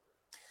career.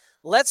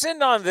 Let's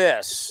end on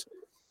this.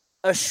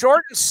 A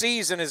shortened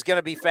season is going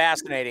to be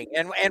fascinating.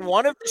 And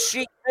one of the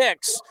sheet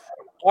picks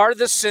are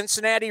the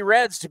Cincinnati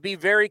Reds to be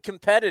very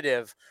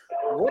competitive.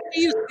 What do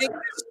you think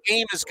this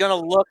game is going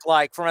to look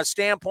like from a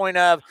standpoint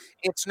of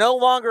it's no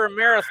longer a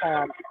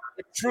marathon,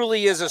 it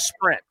truly is a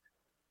sprint?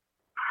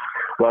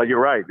 Well, you're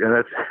right. And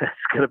it's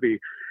going to be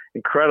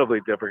incredibly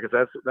different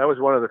because that was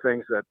one of the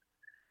things that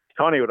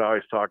Tony would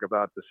always talk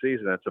about the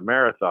season. It's a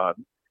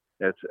marathon,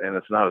 it's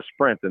not a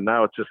sprint. And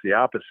now it's just the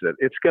opposite.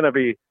 It's going to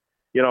be,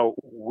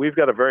 we've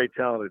got a very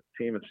talented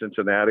team in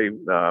Cincinnati.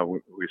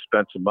 We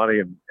spent some money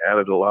and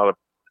added a lot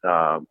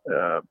of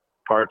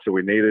parts that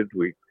we needed.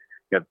 We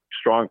got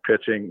strong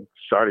pitching,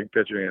 starting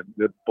pitching, and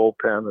good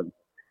bullpen, and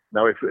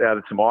now we've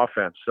added some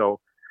offense. So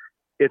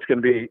it's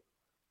going to be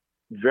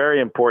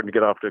very important to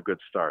get off to a good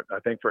start. I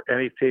think for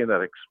any team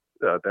that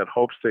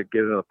hopes to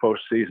get into the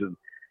postseason,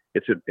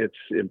 it's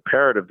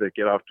imperative to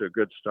get off to a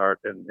good start,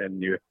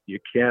 and you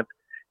can't.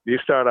 If you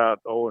start out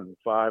 0-5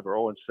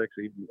 or 0-6,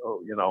 even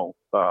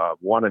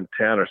 1-10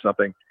 or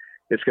something,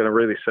 it's going to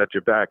really set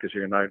you back because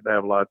you're not going to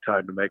have a lot of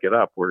time to make it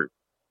up. Where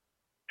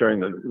during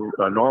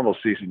the normal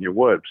season you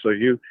would. So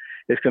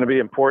it's going to be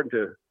important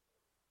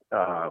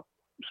to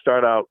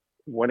start out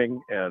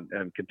winning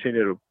and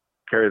continue to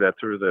carry that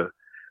through the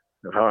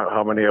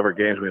how many ever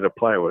games we end up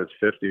playing, whether it's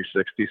 50,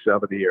 60,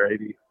 70, or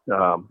 80.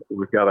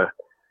 We've got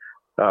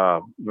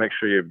to make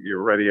sure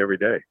you're ready every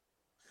day.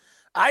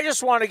 I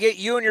just want to get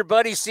you and your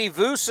buddy Steve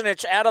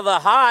Vucinich out of the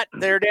hot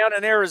there down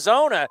in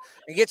Arizona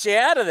and get you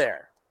out of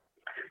there.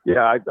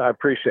 Yeah, I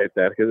appreciate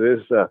that because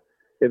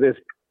it is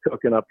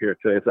cooking up here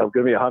today. It's going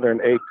to be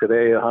 108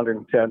 today,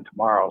 110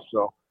 tomorrow.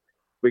 So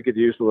we could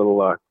use a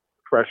little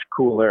fresh,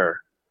 cool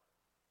air.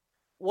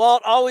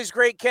 Walt, always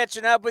great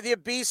catching up with you.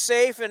 Be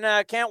safe,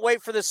 and can't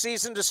wait for the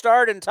season to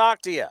start and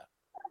talk to you.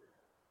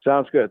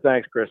 Sounds good.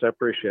 Thanks, Chris. I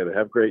appreciate it.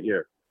 Have a great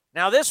year.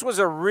 Now, this was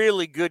a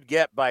really good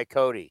get by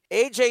Cody.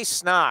 A.J.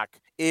 Snock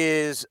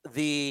is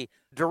the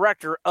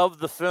director of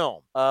the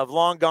film of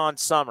Long Gone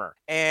Summer,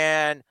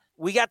 and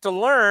we got to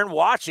learn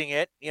watching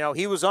it.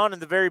 He was on in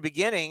the very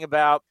beginning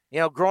about,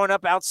 growing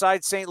up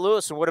outside St.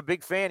 Louis and what a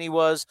big fan he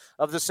was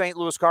of the St.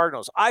 Louis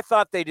Cardinals. I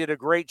thought they did a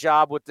great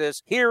job with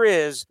this. Here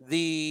is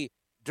the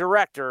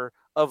director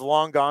of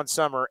Long Gone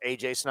Summer,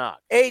 A.J. Snock.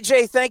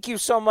 A.J., thank you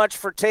so much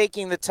for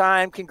taking the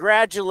time.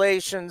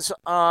 Congratulations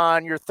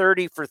on your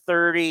 30 for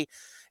 30.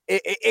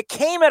 It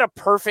came at a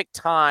perfect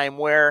time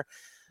where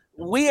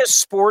we as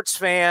sports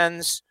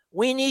fans,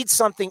 we need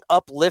something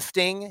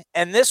uplifting,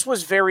 and this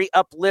was very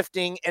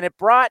uplifting, and it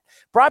brought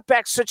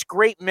back such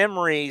great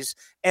memories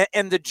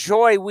and the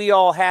joy we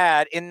all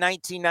had in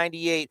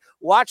 1998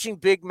 watching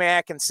Big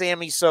Mac and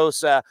Sammy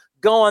Sosa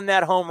go on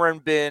that home run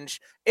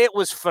binge. It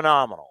was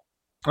phenomenal.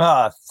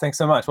 Thanks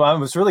so much. Well, I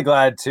was really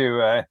glad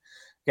to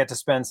get to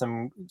spend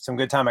some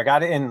good time. I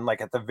got in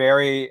at the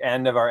very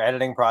end of our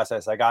editing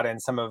process. I got in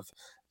some of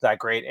that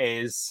great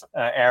A's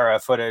era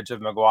footage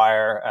of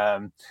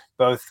McGwire,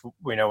 both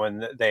when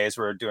the A's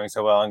were doing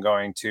so well and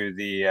going to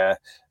the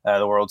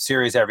World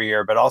Series every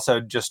year, but also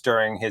just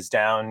during his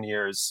down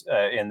years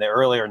in the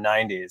earlier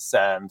 90s.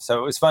 So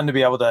it was fun to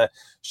be able to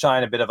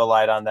shine a bit of a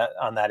light on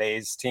that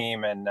A's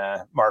team and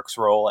Mark's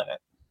role in it.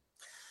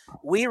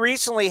 We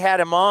recently had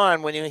him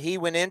on when he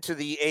went into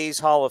the A's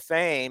Hall of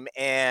Fame,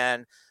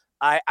 and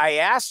I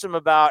asked him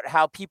about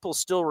how people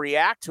still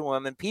react to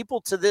him, and people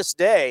to this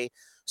day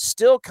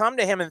still come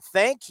to him and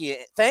thank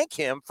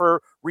him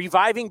for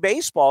reviving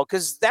baseball,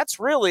 because that's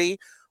really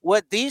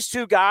what these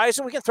two guys,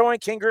 and we can throw in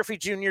King Griffey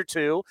Jr.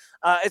 too,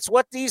 it's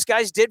what these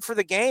guys did for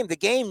the game. The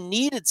game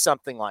needed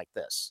something like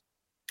this.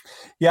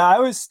 Yeah, I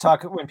always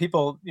talk when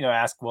people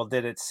ask, well,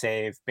 did it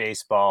save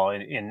baseball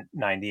in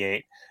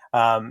 98?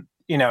 And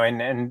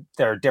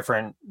there are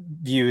different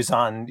views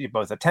on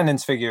both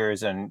attendance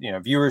figures and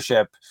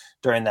viewership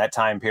during that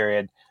time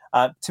period.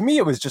 To me,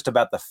 it was just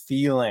about the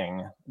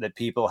feeling that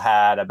people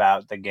had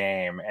about the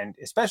game, and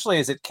especially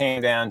as it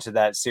came down to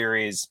that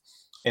series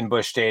in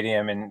Busch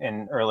Stadium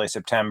in early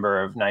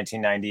September of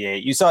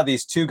 1998. You saw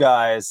these two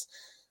guys,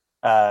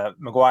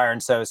 McGwire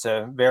and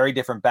Sosa, very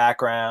different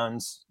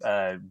backgrounds,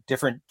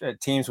 different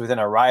teams within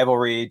a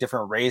rivalry,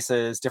 different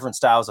races, different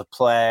styles of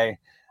play.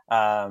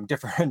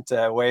 Different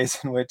ways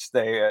in which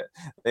they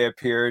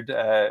appeared,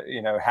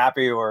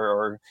 happy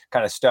or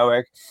kind of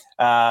stoic,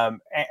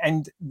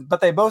 but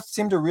they both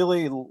seemed to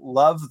really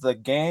love the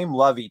game,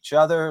 love each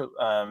other,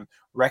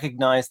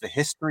 recognize the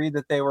history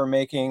that they were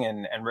making,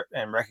 and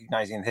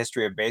recognizing the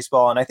history of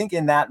baseball. And I think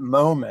in that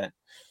moment,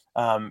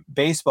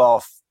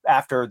 baseball,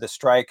 after the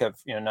strike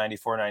of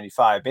 94,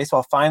 95,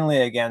 baseball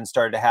finally again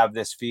started to have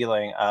this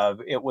feeling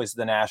of it was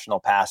the national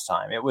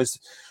pastime. It was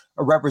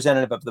a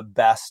representative of the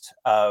best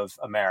of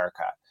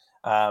America.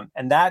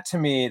 And that, to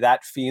me,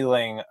 that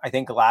feeling, I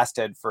think,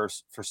 lasted for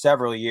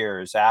several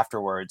years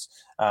afterwards,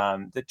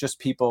 that just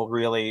people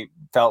really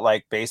felt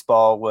like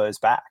baseball was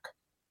back.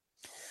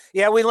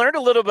 Yeah, we learned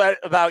a little bit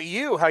about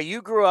you, how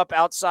you grew up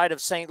outside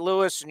of St.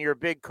 Louis, and you're a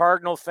big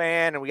Cardinal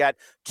fan, and we got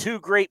two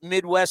great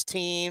Midwest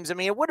teams. I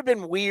mean, it would have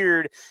been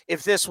weird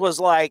if this was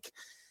like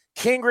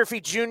King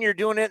Griffey Jr.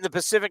 doing it in the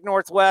Pacific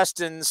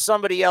Northwest and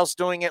somebody else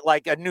doing it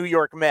like a New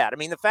York Met. I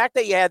mean, the fact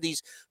that you had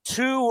these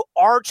two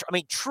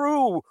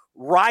true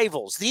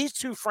rivals, these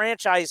two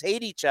franchises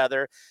hate each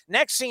other.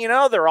 Next thing you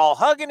know, they're all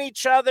hugging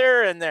each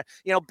other, and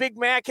Big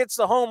Mac hits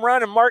the home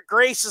run and Mark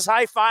Grace is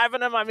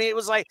high-fiving him. I mean, it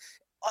was like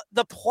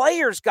the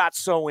players got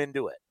so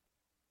into it.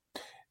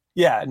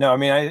 Yeah, no, I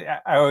mean,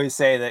 I always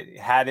say that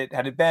had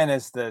it been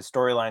as the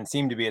storyline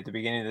seemed to be at the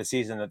beginning of the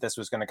season, that this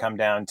was going to come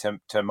down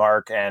to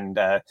Mark and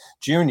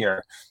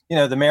Junior,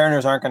 the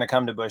Mariners aren't going to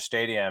come to Busch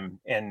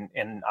Stadium in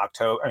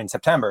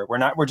September.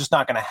 We're just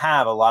not going to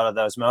have a lot of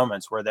those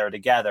moments where they're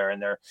together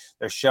and they're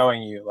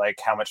showing you like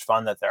how much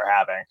fun that they're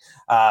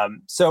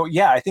having. So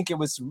yeah, I think it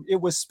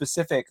was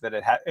specific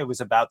that it was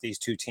about these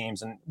two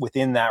teams, and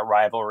within that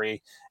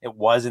rivalry, it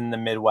was in the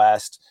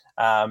Midwest,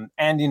 and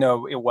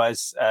it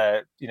was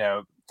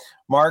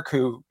Mark,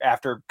 who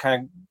after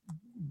kind of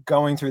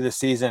going through the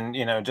season,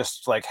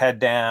 just like head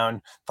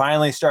down,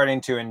 finally starting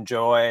to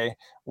enjoy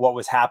what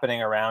was happening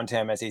around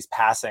him as he's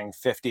passing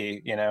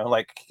 50,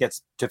 like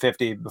gets to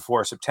 50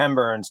 before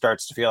September and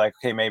starts to feel like,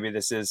 okay, maybe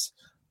this is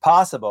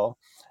possible.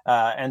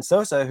 And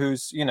Sosa,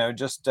 who's,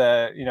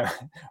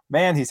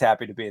 man, he's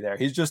happy to be there.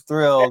 He's just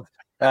thrilled.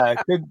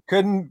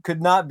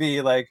 Could not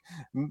be like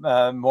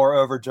more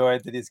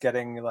overjoyed that he's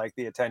getting like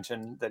the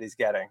attention that he's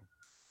getting.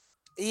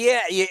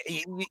 Yeah,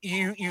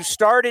 you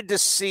started to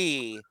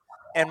see,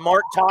 and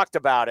Mark talked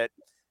about it,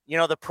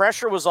 the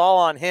pressure was all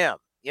on him.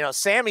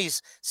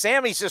 Sammy's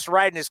just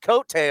riding his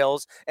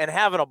coattails and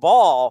having a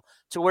ball,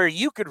 to where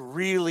you could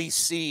really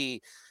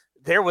see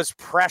there was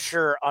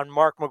pressure on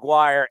Mark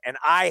McGwire, and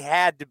I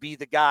had to be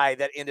the guy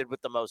that ended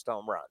with the most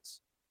home runs.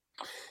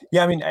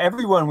 Yeah, I mean,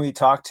 everyone we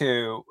talked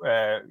to,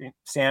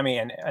 Sammy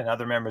and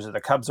other members of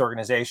the Cubs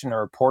organization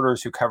or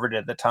reporters who covered it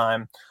at the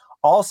time,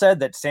 all said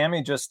that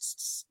Sammy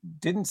just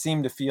didn't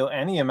seem to feel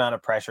any amount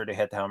of pressure to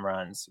hit the home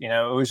runs. It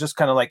was just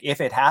kind of like,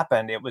 if it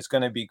happened, it was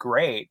going to be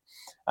great.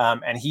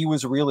 And he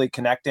was really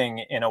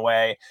connecting in a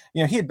way.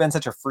 He had been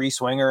such a free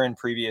swinger in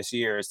previous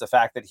years. The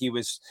fact that he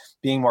was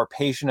being more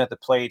patient at the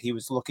plate, he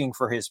was looking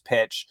for his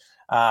pitch.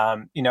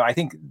 I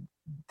think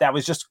that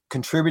was just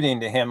contributing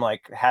to him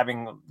like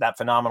having that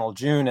phenomenal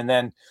June. And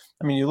then,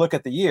 I mean, you look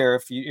at the year,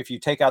 if you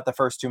take out the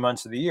first 2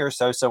 months of the year,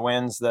 Sosa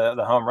wins the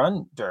home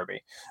run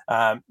derby.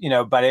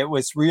 But it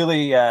was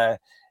really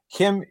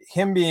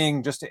him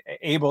being just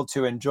able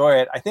to enjoy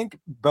it. I think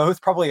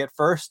both probably at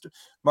first,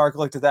 Mark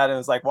looked at that and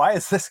was like, why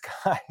is this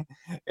guy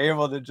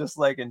able to just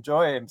like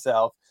enjoy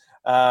himself?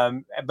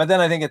 But then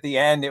I think at the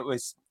end, it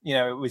was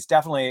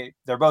definitely,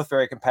 they're both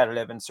very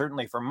competitive. And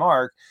certainly for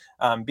Mark,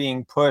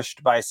 being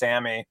pushed by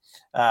Sammy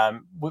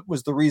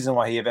was the reason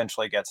why he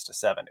eventually gets to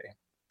 70.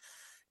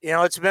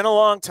 It's been a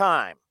long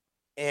time.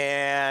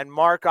 And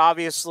Mark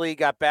obviously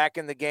got back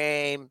in the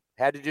game,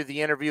 had to do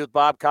the interview with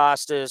Bob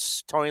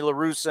Costas. Tony La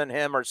Russa and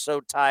him are so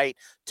tight.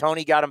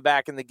 Tony got him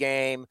back in the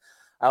game.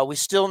 We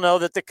still know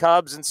that the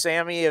Cubs and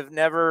Sammy have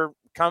never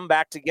come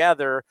back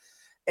together.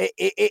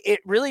 It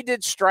really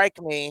did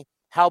strike me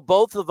how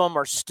both of them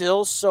are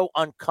still so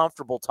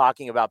uncomfortable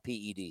talking about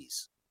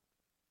PEDs.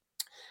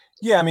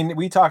 Yeah, I mean,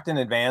 we talked in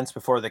advance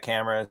before the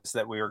cameras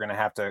that we were going to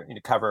have to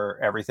cover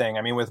everything.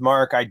 I mean, with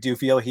Mark, I do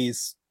feel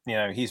he's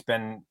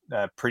been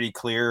pretty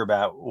clear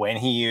about when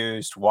he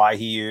used, why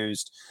he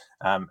used,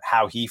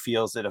 how he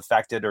feels it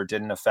affected or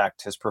didn't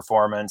affect his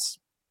performance.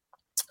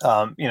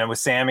 With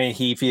Sammy,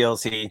 he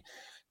feels he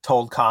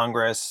told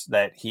Congress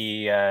that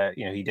he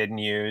didn't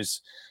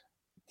use.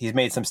 He's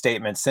made some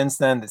statements since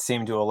then that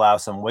seem to allow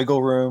some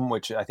wiggle room,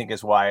 which I think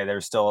is why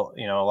there's still,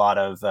 a lot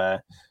of,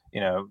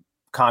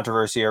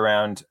 controversy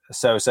around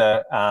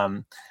Sosa.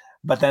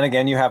 But then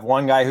again, you have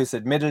one guy who's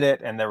admitted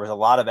it, and there was a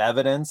lot of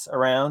evidence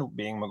around,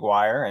 being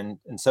McGwire,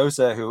 and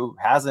Sosa, who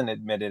hasn't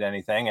admitted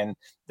anything. And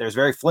there's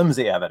very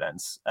flimsy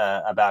evidence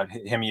about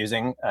him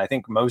using. I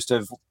think most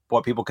of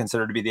what people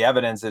consider to be the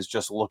evidence is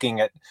just looking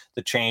at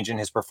the change in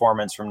his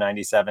performance from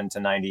 97 to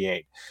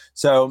 98.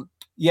 So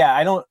yeah,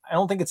 I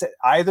don't think it's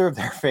either of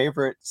their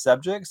favorite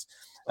subjects.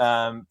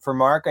 For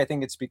Mark, I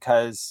think it's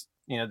because,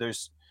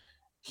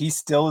 he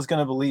still is going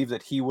to believe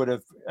that he would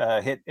have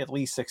hit at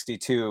least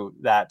 62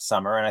 that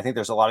summer. And I think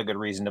there's a lot of good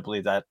reason to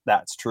believe that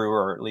that's true,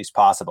 or at least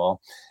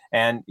possible.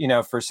 And,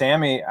 for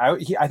Sammy,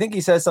 I think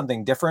he says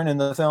something different in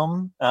the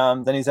film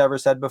than he's ever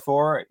said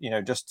before,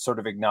 just sort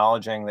of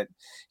acknowledging that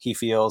he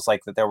feels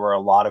like that there were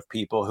a lot of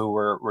people who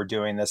were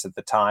doing this at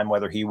the time,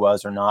 whether he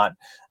was or not,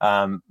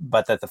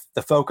 but that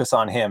the focus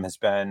on him has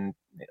been,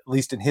 at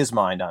least in his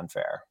mind,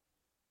 unfair.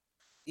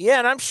 Yeah,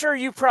 and I'm sure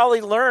you probably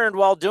learned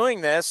while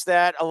doing this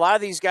that a lot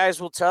of these guys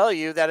will tell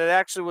you that it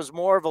actually was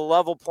more of a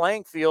level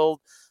playing field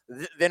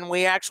than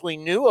we actually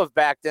knew of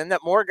back then, that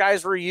more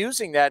guys were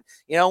using that.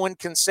 When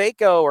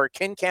Canseco or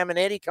Ken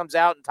Caminiti comes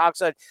out and talks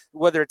about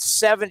whether it's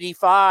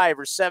 75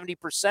 or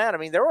 70%, I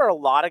mean, there were a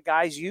lot of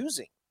guys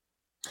using.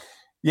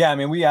 Yeah, I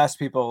mean, we asked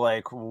people,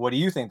 like, what do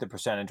you think the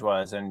percentage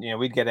was? And,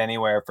 we'd get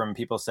anywhere from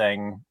people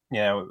saying,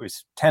 it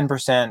was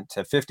 10%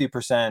 to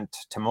 50%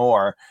 to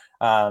more.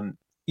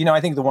 I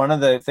think one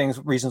of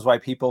the reasons why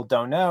people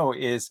don't know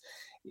is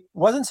it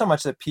wasn't so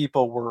much that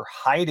people were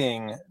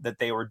hiding that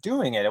they were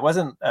doing it. It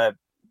wasn't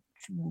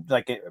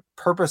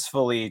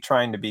purposefully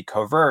trying to be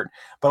covert,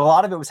 but a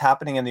lot of it was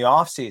happening in the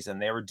off season.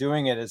 They were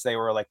doing it as they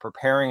were like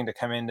preparing to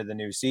come into the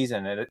new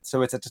season. And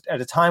so it's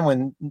at a time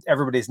when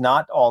everybody's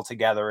not all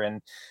together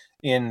in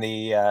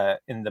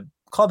the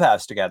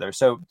clubhouse together.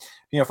 So,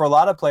 for a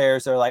lot of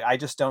players, they're like, I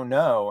just don't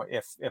know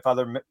if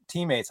other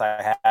teammates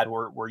I had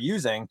were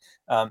using.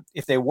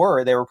 If they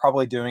were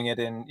probably doing it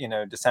in,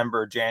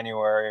 December,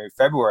 January,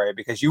 February,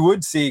 because you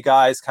would see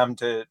guys come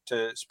to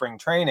spring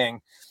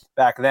training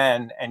back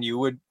then, and you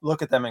would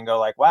look at them and go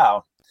like,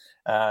 wow,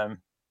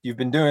 you've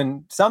been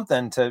doing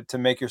something to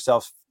make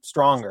yourself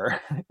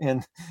stronger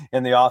in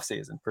the off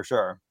season, for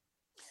sure.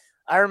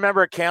 I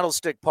remember at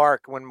Candlestick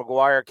Park when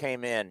McGwire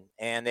came in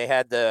and they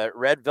had the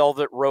red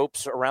velvet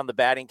ropes around the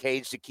batting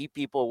cage to keep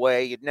people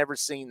away. You'd never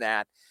seen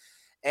that.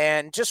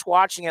 And just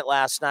watching it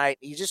last night,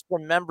 you just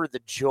remember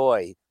the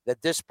joy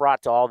that this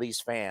brought to all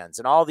these fans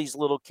and all these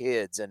little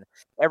kids. And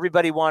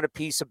everybody wanted a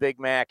piece of Big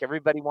Mac.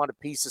 Everybody wanted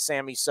a piece of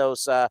Sammy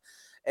Sosa.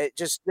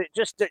 Just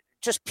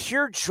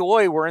pure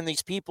joy were in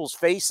these people's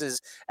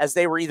faces as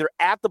they were either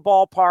at the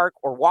ballpark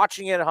or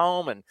watching it at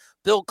home. And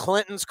Bill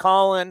Clinton's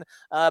calling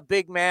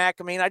Big Mac.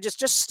 I mean,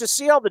 just to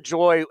see all the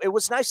joy, it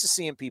was nice to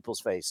see in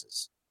people's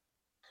faces.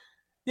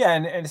 Yeah,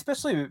 and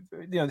especially,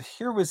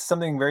 here was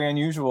something very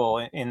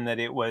unusual in that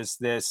it was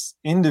this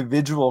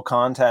individual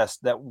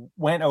contest that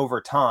went over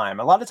time.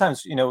 A lot of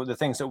times, the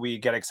things that we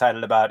get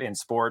excited about in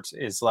sports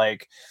is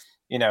like,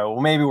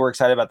 maybe we're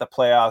excited about the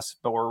playoffs,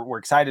 but we're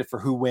excited for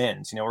who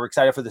wins. We're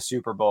excited for the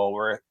Super Bowl.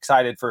 We're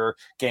excited for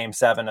Game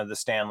 7 of the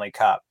Stanley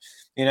Cup.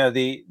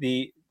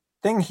 The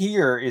thing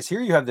here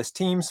you have this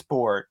team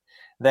sport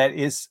that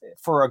is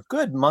for a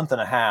good month and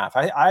a half.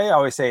 I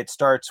always say it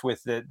starts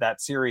with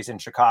that series in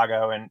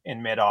Chicago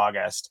in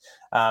mid-August.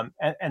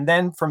 And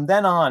then from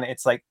then on,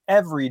 it's like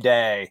every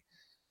day,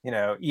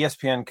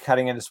 ESPN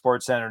cutting into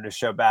SportsCenter to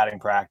show batting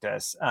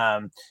practice,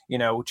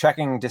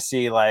 checking to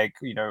see in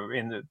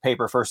the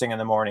paper first thing in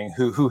the morning,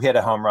 who hit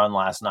a home run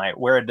last night,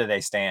 where did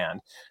they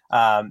stand?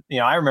 I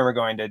remember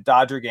going to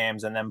Dodger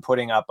games and then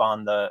putting up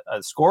on the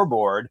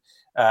scoreboard,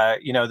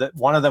 that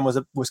one of them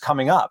was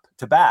coming up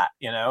to bat,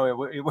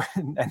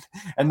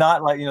 and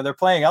not like, they're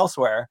playing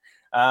elsewhere.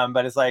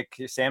 But it's like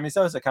Sammy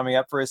Sosa coming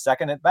up for his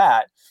second at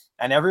bat.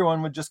 And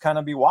everyone would just kind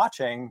of be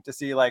watching to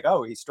see like,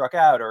 oh, he struck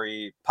out or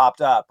he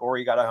popped up or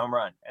he got a home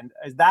run. And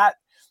that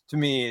to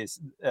me is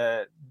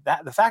that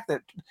the fact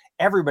that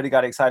everybody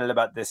got excited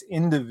about this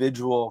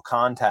individual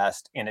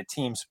contest in a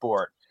team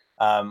sport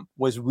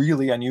was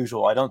really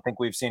unusual. I don't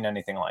think we've seen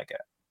anything like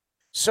it.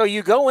 So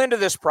you go into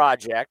this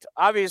project.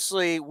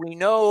 Obviously, we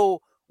know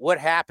what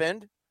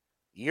happened.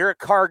 You're a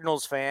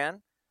Cardinals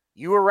fan.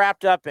 You were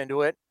wrapped up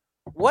into it.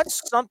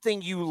 What's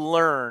something you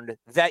learned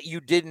that you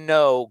didn't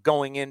know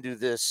going into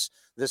this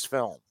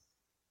film?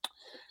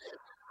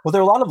 Well,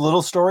 there are a lot of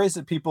little stories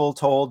that people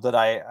told that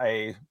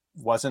I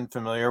wasn't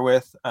familiar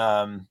with.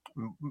 One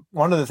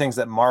of the things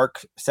that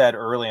Mark said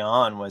early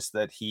on was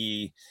that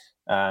he,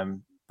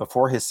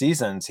 before his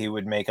seasons, he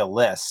would make a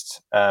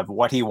list of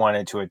what he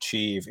wanted to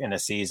achieve in a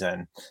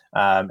season.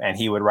 And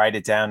he would write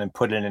it down and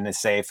put it in his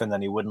safe, and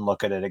then he wouldn't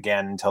look at it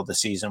again until the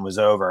season was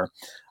over.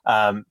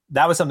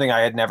 That was something I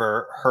had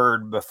never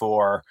heard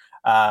before.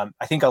 I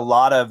think a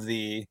lot of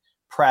the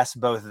press,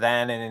 both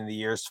then and in the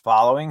years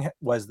following,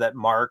 was that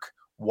Mark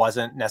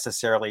wasn't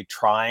necessarily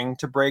trying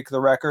to break the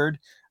record.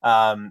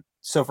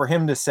 So for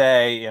him to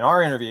say in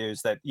our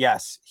interviews that,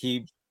 yes,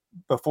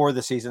 before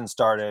the season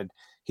started,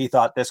 he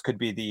thought this could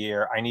be the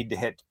year. I need to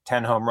hit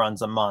 10 home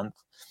runs a month.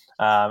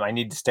 I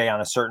need to stay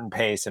on a certain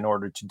pace in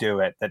order to do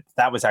it.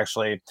 That was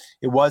actually,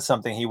 it was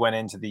something he went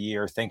into the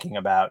year thinking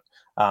about.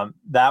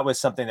 That was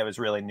something that was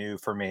really new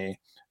for me.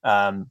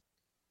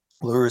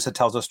 La Russa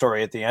tells a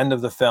story at the end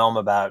of the film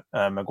about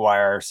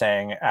McGwire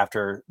saying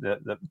after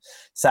the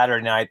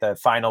Saturday night, the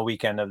final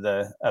weekend of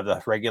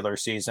the regular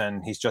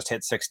season, he's just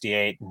hit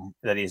 68, and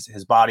that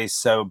his body's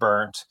so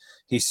burnt,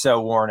 he's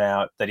so worn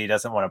out that he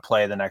doesn't want to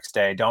play the next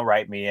day. Don't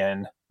write me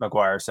in,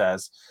 McGwire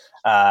says.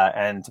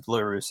 And La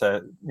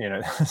Russa,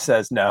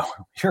 says, no,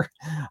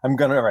 I'm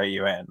going to write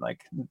you in.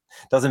 Like,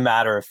 doesn't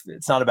matter if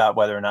it's not about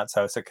whether or not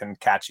Sosa can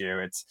catch you.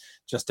 It's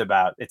just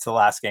about, it's the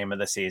last game of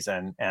the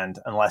season. And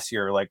unless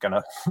you're like going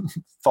to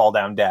fall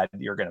down dead,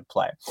 you're going to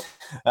play.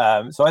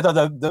 So I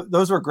thought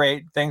those were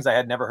great things I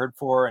had never heard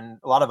before, and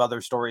a lot of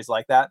other stories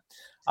like that.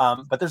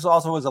 But there's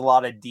also was a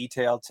lot of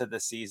detail to the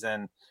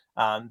season.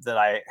 that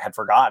I had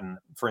forgotten.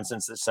 For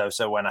instance, that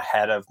Sosa went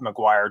ahead of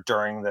McGwire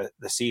during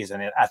the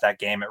season at that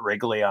game at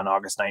Wrigley on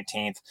August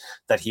 19th,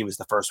 that he was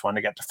the first one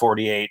to get to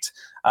 48.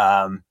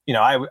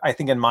 I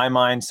think in my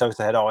mind,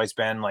 Sosa had always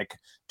been like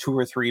 2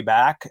 or 3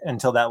 back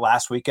until that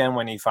last weekend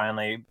when he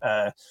finally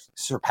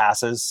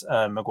surpasses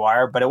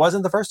McGwire. But it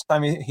wasn't the first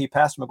time he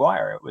passed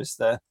McGwire. It was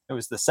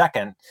the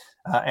second.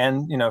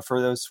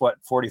 For those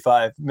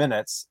 45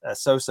 minutes,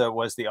 Sosa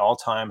was the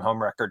all-time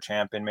home record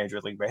champ in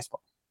Major League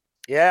Baseball.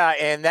 Yeah,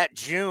 and that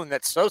June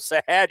that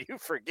Sosa had, you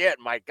forget,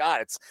 my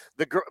God, it's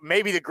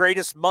maybe the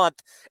greatest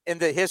month in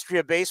the history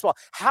of baseball.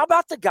 How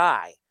about the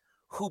guy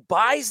who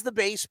buys the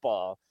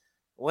baseball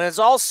when it's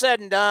all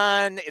said and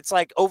done, it's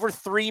like over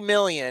 $3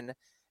 million,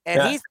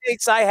 and he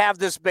thinks I have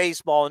this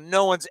baseball and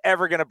no one's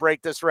ever going to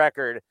break this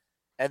record,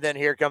 and then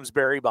here comes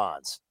Barry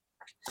Bonds.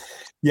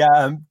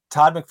 Yeah,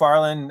 Todd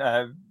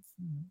McFarlane,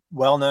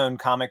 well-known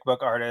comic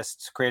book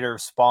artist, creator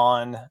of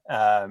Spawn,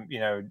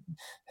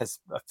 has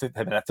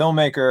been a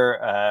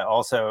filmmaker,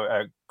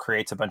 also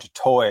creates a bunch of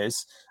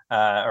toys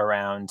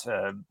around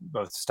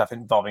both stuff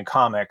involving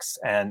comics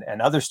and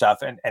other stuff.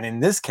 And in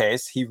this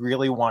case, he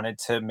really wanted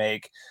to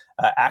make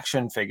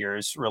action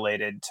figures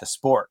related to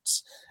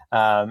sports.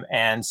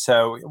 And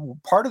so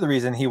part of the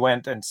reason he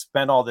went and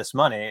spent all this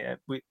money,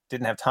 we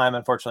didn't have time,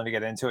 unfortunately, to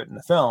get into it in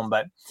the film,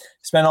 but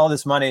spent all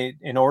this money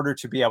in order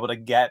to be able to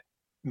get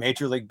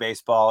Major League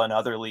Baseball and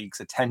other leagues'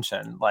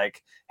 attention.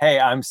 Like, hey,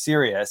 I'm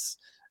serious.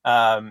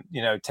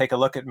 Take a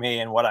look at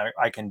me and what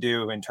I can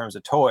do in terms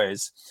of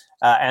toys.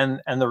 And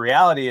the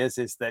reality is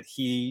that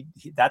he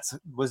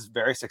was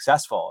very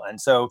successful. And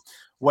so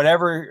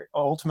whatever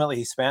ultimately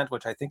he spent,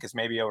 which I think is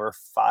maybe over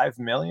 $5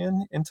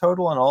 million in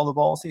total on all the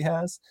balls he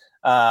has,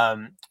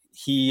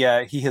 he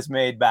has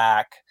made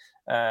back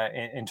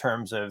in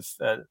terms of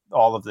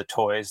all of the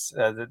toys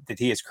that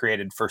he has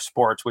created for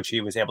sports, which he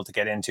was able to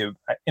get into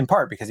in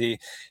part because he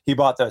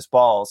bought those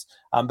balls.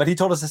 But he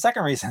told us the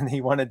second reason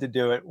he wanted to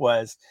do it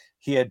was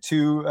he had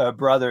 2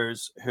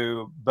 brothers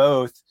who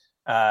both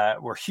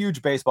were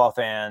huge baseball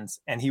fans,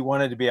 and he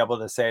wanted to be able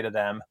to say to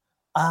them,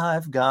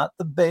 I've got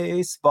the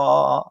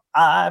baseball.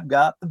 I've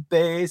got the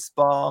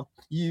baseball.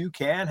 You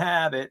can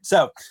have it.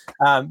 So,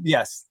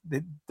 yes,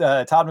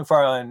 Todd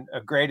McFarlane, a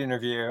great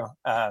interview,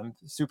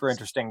 super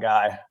interesting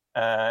guy.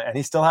 And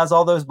he still has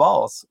all those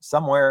balls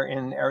somewhere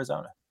in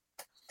Arizona.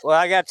 Well,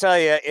 I got to tell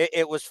you,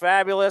 it was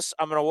fabulous.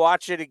 I'm going to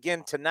watch it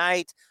again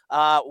tonight.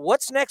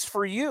 What's next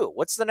for you?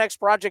 What's the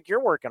next project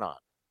you're working on?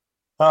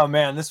 Oh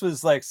man, this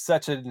was like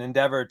such an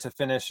endeavor to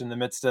finish in the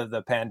midst of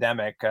the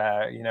pandemic.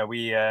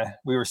 We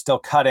were still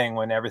cutting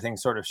when everything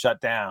sort of shut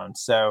down.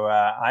 So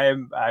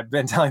I've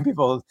been telling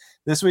people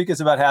this week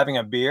is about having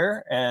a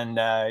beer, and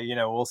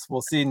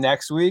we'll see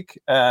next week.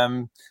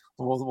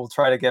 We'll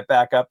try to get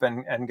back up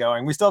and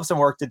going. We still have some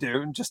work to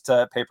do, just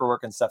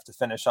paperwork and stuff to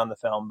finish on the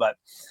film. But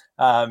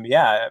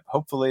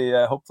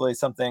hopefully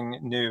something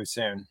new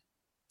soon.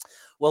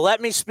 Well, let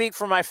me speak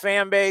for my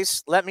fan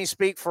base. Let me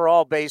speak for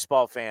all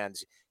baseball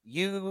fans.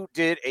 You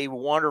did a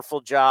wonderful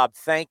job.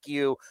 Thank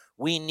you.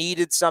 We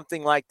needed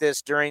something like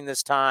this during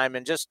this time.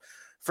 And just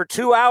for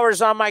 2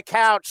 hours on my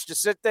couch to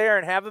sit there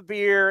and have a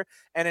beer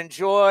and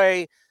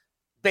enjoy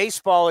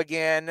baseball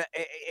again,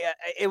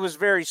 it was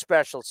very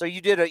special. So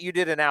you did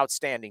an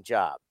outstanding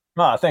job.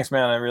 Oh, thanks,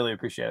 man. I really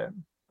appreciate it.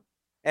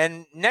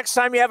 And next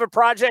time you have a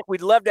project,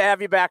 we'd love to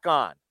have you back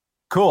on.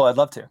 Cool. I'd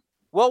love to.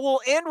 Well, we'll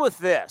end with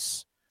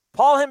this.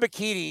 Paul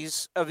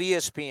Hembekides of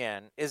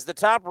ESPN is the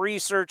top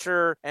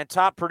researcher and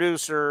top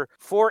producer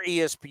for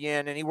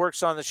ESPN, and he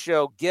works on the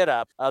show Get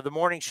Up, the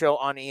morning show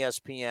on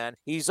ESPN.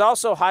 He's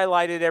also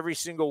highlighted every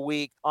single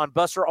week on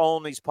Buster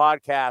Olney's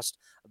podcast,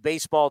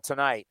 Baseball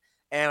Tonight.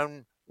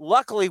 And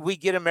luckily, we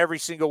get him every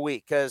single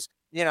week because,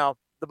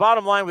 the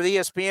bottom line with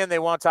ESPN, they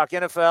want to talk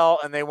NFL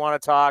and they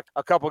want to talk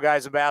a couple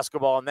guys of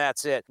basketball, and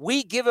that's it.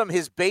 We give him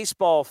his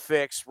baseball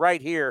fix right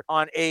here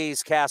on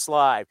A's Cast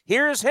Live.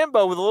 Here's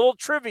Hembo with a little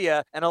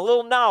trivia and a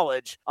little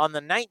knowledge on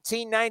the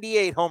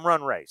 1998 home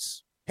run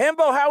race.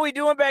 Hembo, how we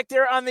doing back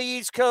there on the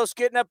East Coast,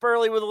 getting up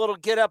early with a little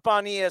Get Up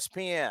on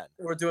ESPN?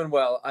 We're doing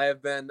well. I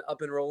have been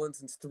up and rolling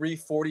since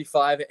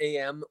 3:45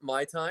 a.m.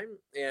 my time,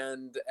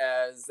 and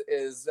as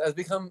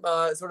become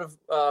sort of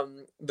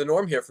the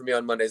norm here for me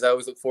on Mondays. I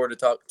always look forward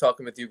to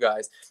talking with you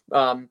guys.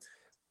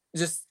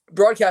 Just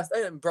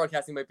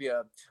broadcasting might be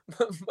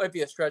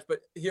a stretch, but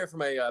here from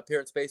my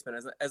parents'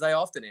 basement, as I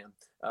often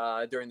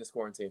am during this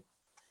quarantine.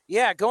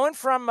 Yeah, going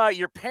from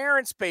your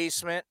parents'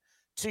 basement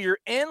to your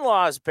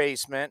in-laws'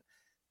 basement.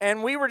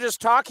 And we were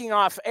just talking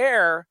off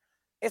air.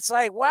 It's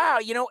like, wow,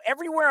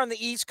 everywhere on the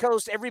East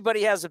Coast,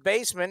 everybody has a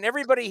basement. And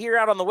everybody here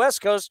out on the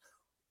West Coast,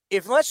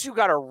 unless you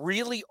got a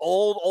really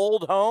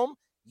old home,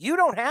 you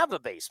don't have a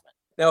basement.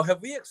 Now,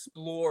 have we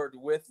explored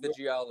with the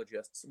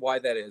geologists why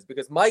that is?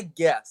 Because my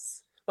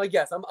guess,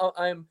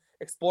 I'm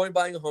exploring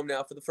buying a home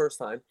now for the first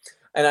time,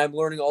 and I'm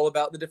learning all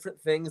about the different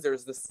things.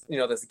 There's this,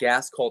 this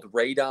gas called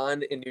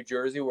radon in New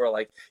Jersey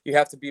where you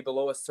have to be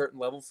below a certain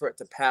level for it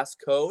to pass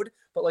code.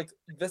 But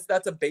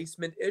that's a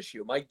basement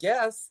issue. My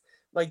guess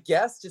my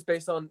guess, just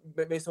based on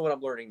what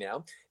I'm learning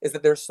now, is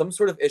that there's some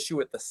sort of issue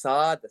with the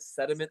sod, the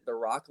sediment, the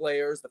rock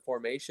layers, the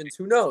formations.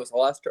 Who knows?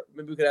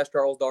 Maybe we could ask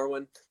Charles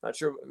Darwin. Not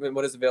sure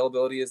what his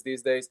availability is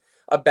these days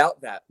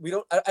about that.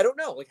 I don't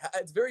know. Like,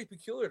 it's very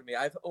peculiar to me.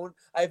 I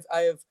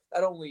have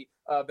not only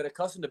been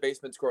accustomed to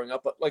basements growing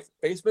up, but like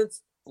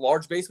basements,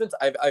 large basements,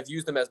 I've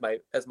used them as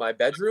my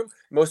bedroom.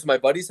 Most of my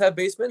buddies have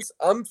basements.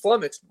 I'm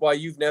flummoxed why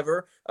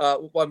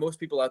why most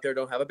people out there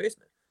don't have a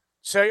basement.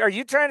 So are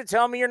you trying to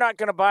tell me you're not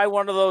going to buy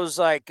one of those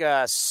like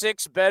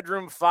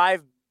 6-bedroom,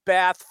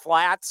 5-bath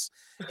flats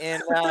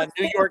in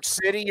New York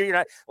City? You're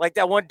not like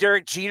that one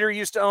Derek Jeter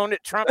used to own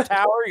at Trump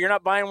Tower. You're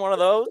not buying one of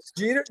those?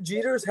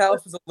 Jeter's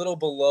house was a little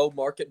below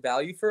market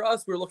value for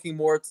us. We're looking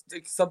more at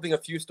something a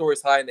few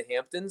stories high in the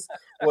Hamptons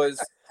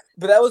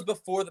but that was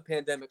before the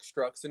pandemic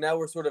struck. So now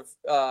we're sort of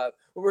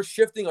we're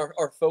shifting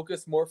our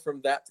focus more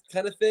from that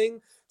kind of thing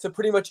to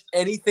pretty much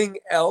anything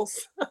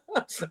else.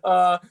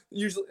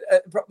 Usually,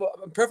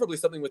 preferably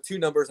something with 2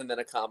 numbers and then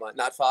a comma,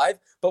 not 5.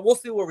 But we'll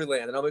see where we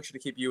land, and I'll make sure to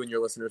keep you and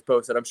your listeners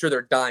posted. I'm sure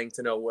they're dying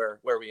to know where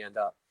we end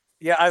up.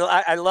 Yeah,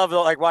 I love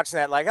like watching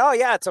that. Like, oh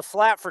yeah, it's a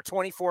flat for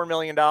 $24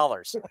 million. You're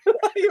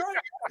right.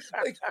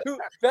 Like,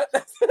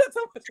 that's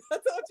how much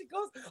it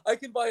costs. I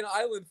can buy an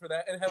island for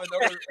that and have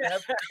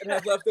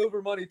have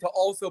leftover money to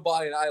also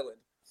buy an island.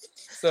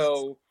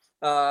 So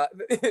yeah,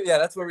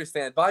 that's where we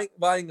stand.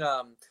 Buying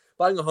a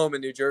home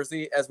in New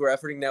Jersey, as we're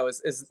efforting now,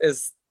 is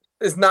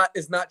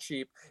not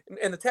cheap,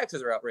 and the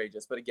taxes are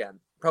outrageous. But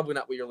again, probably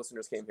not what your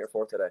listeners came here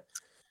for today.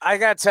 I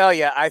got to tell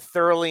you, I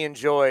thoroughly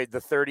enjoyed the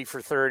 30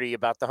 for 30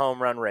 about the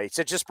home run race.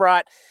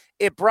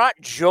 It brought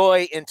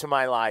joy into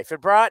my life.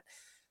 It brought,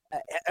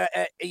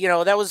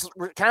 that was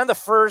kind of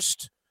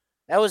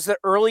that was the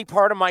early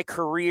part of my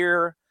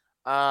career.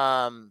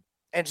 And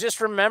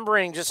just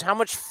remembering just how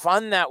much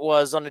fun that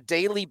was on a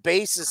daily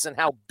basis and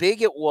how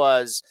big it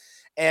was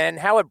and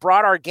how it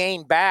brought our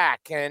game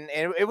back. And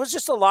it was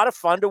just a lot of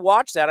fun to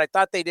watch that. I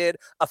thought they did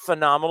a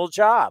phenomenal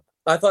job.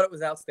 I thought it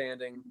was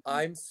outstanding.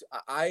 I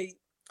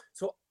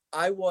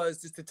was,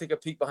 just to take a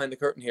peek behind the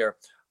curtain here,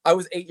 I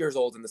was 8 years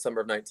old in the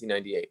summer of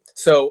 1998.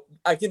 So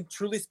I can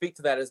truly speak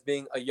to that as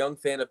being a young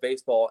fan of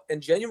baseball,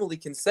 and genuinely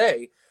can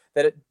say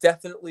that it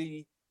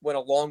definitely went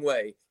a long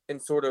way in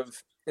sort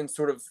of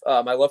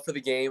my love for the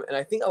game. And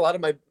I think a lot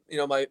of my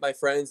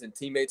friends and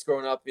teammates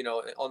growing up,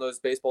 on those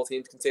baseball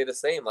teams can say the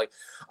same. Like,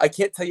 I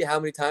can't tell you how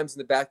many times in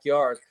the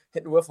backyard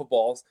hitting wiffle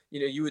balls,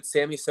 you would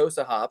Sammy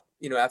Sosa hop,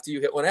 after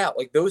you hit one out.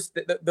 Like, those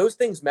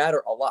things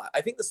matter a lot.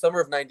 I think the summer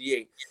of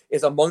 98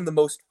 is among the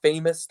most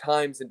famous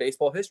times in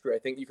baseball history. I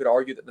think you could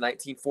argue that the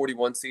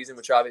 1941 season,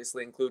 which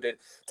obviously included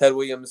Ted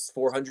Williams'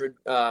 400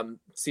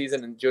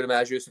 season and Joe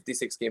DiMaggio's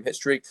 56 game hit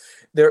streak.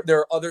 There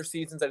are other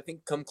seasons that I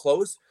think come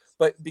close.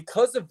 But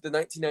because of the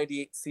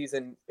 1998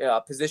 season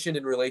positioned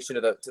in relation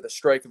to the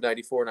strike of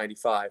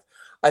 94-95,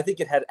 I think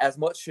it had as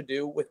much to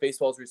do with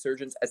baseball's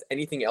resurgence as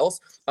anything else.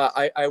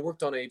 I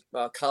worked on a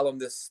column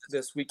this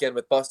weekend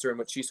with Buster in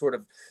which she sort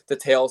of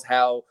details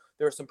how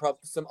there are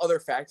some other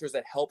factors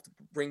that helped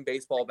bring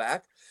baseball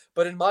back.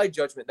 But in my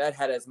judgment, that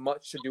had as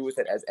much to do with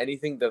it as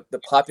anything. The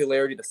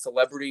popularity, the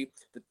celebrity,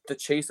 the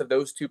chase of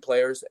those two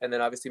players, and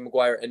then obviously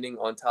McGwire ending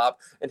on top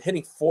and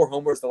hitting 4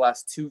 homers the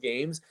last 2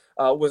 games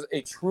was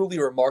a truly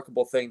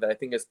remarkable thing that I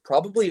think is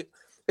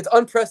it's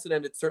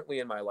unprecedented, certainly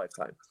in my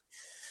lifetime.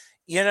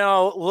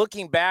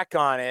 Looking back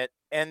on it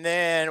and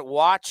then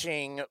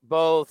watching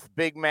both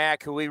Big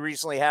Mac, who we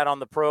recently had on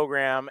the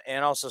program,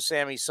 and also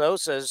Sammy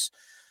Sosa's,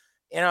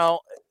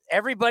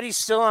 everybody's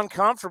still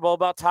uncomfortable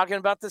about talking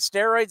about the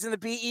steroids and the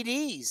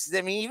PEDs.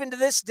 I mean, even to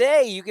this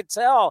day, you could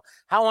tell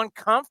how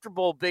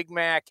uncomfortable Big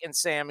Mac and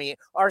Sammy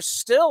are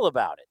still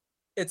about it.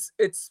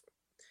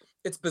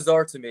 It's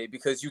bizarre to me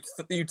because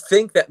you'd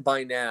think that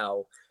by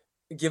now,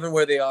 given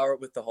where they are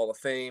with the Hall of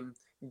Fame,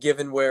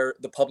 given where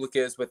the public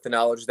is with the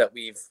knowledge that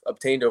we've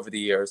obtained over the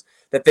years,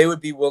 that they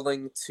would be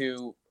willing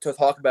to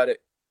talk about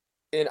it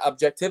in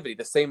objectivity,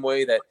 the same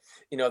way that,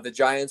 the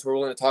Giants were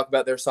willing to talk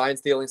about their sign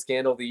stealing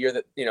scandal the year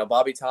that,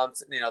 Bobby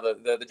Thompson,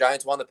 the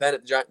Giants won the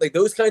pennant. Like,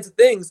 those kinds of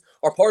things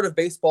are part of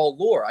baseball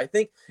lore. I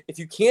think if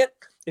you can't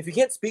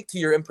speak to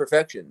your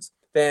imperfections,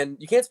 then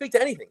you can't speak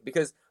to anything,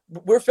 because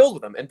we're filled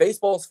with them and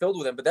baseball is filled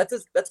with them. But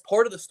that's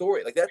part of the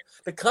story. Like, that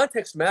the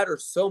context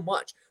matters so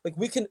much. Like,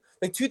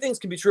 2 things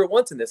can be true at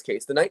once in this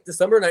case. The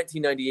summer of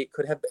 1998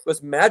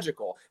 was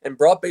magical and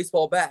brought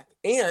baseball back,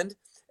 and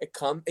it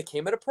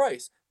came at a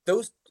price.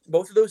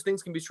 Both of those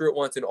things can be true at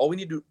once, and all we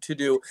need to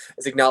do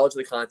is acknowledge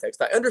the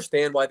context. I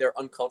understand why they're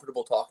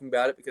uncomfortable talking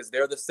about it, because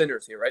they're the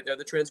sinners here, right? They're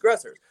the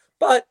transgressors.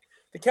 But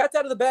the cat's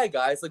out of the bag,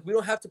 guys. Like, we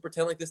don't have to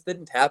pretend like this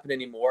didn't happen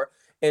anymore.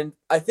 And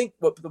I think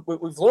what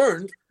we've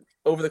learned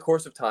over the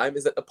course of time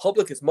is that the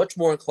public is much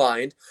more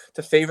inclined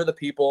to favor the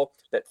people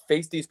that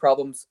face these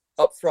problems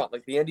up front,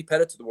 like the Andy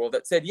Pettitts of the world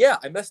that said, yeah,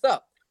 I messed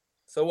up.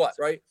 So what,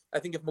 right? I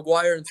think if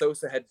McGwire and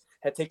Sosa had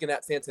taken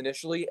that stance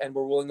initially and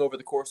were willing over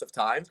the course of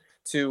time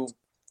to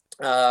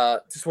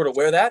sort of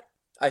wear that,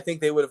 I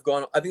think it would have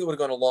gone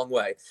a long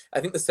way. I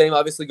think the same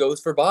obviously goes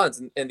for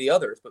Bonds and the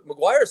others. But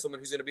McGuire is someone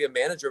who's going to be a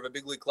manager of a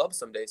big league club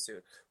someday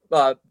soon.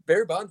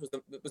 Barry Bonds was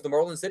the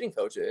Marlins hitting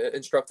coach,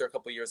 instructor a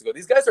couple of years ago.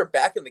 These guys are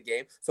back in the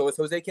game. So is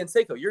Jose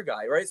Canseco, your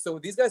guy, right? So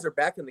these guys are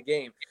back in the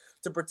game.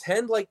 To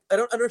pretend like I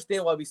don't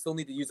understand why we still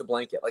need to use a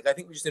blanket. Like I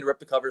think we just need to rip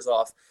the covers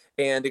off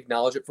and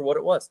acknowledge it for what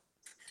it was.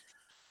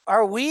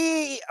 Are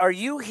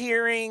you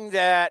hearing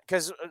that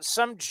because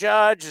some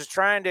judge is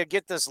trying to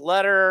get this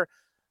letter?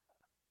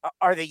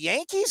 Are the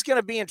Yankees going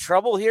to be in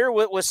trouble here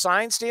with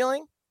sign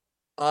stealing?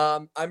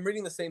 I'm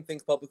reading the same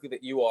things publicly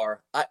that you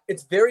are.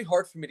 It's very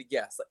hard for me to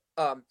guess.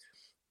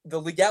 The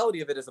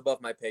legality of it is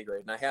above my pay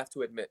grade, and I have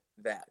to admit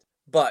that.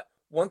 But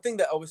one thing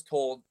that I was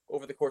told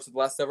over the course of the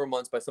last several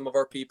months by some of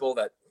our people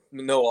that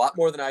know a lot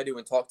more than I do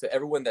and talk to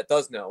everyone that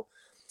does know,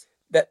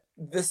 that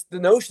the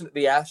notion that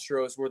the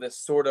Astros were this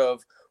sort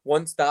of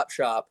one-stop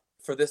shop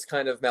for this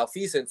kind of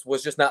malfeasance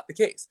was just not the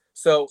case.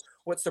 So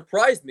what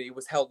surprised me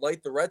was how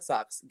light the Red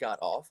Sox got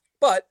off,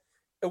 but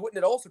it wouldn't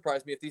at all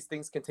surprise me if these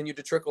things continue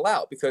to trickle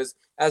out, because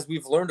as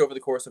we've learned over the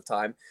course of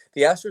time,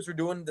 the Astros are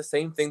doing the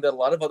same thing that a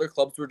lot of other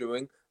clubs were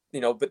doing,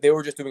 but they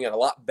were just doing it a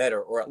lot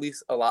better, or at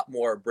least a lot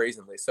more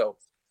brazenly. So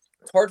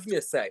it's hard for me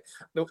to say.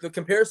 The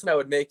comparison I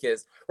would make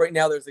is right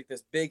now there's like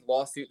this big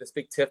lawsuit, this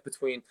big tiff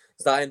between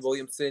Zion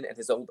Williamson and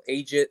his old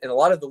agent, and a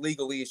lot of the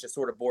legalese just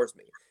sort of bores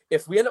me.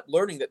 If we end up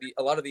learning that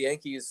a lot of the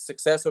Yankees'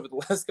 success over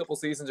the last couple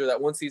seasons, or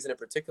that one season in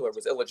particular,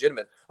 was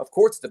illegitimate, of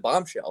course it's a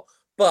bombshell.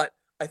 But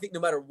I think no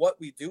matter what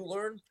we do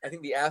learn, I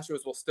think the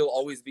Astros will still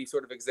always be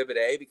sort of Exhibit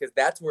A, because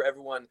that's where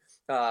everyone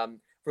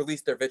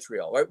released their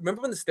vitriol. Right?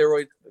 Remember when the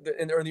steroid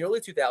in the early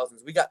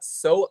 2000s, we got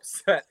so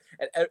upset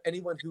at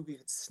anyone who we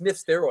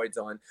sniffed steroids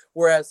on,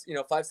 whereas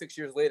 5-6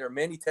 years later,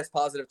 Manny tests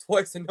positive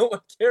twice and no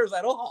one cares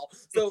at all.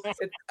 So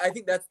I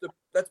think that's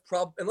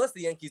unless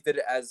the Yankees did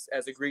it as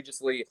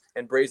egregiously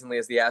and brazenly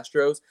as the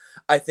Astros,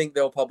 I think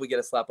they'll probably get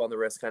a slap on the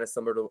wrist, kind of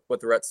similar to what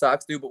the Red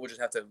Sox do. But we'll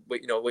just have to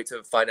wait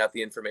to find out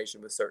the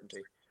information with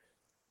certainty.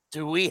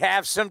 Do we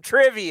have some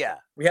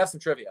trivia? We have some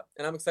trivia,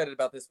 and I'm excited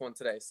about this one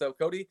today. So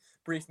Cody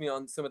briefed me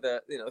on some of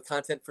the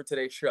content for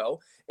today's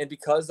show, and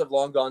because of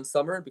Long Gone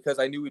Summer, and because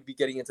I knew we'd be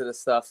getting into this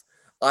stuff,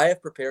 I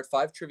have prepared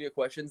 5 trivia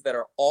questions that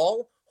are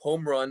all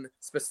home run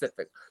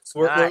specific.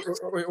 So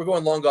we're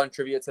going Long Gone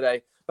trivia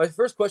today. My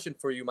first question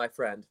for you, my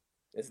friend,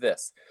 is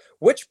this: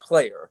 which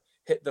player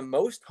hit the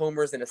most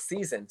homers in a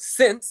season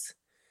since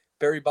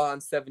Barry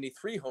Bonds'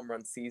 73 home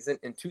run season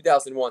in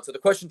 2001? So the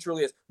question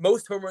truly is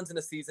most home runs in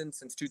a season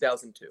since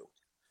 2002.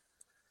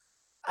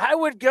 I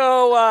would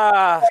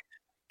go,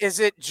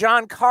 is it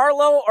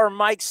Giancarlo or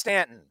Mike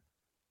Stanton?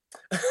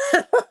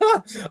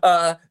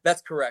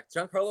 That's correct.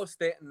 Giancarlo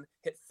Stanton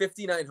hit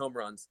 59 home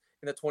runs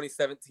in the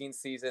 2017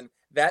 season.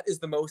 That is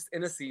the most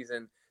in a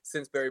season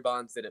since Barry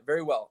Bonds did it.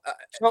 Very well.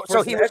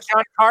 So he was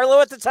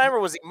Giancarlo at the time, or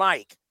was he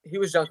Mike? He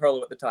was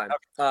Giancarlo at the time.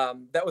 Okay.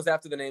 That was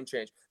after the name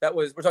change.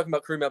 We're talking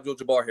about Kareem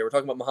Abdul-Jabbar here. We're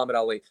talking about Muhammad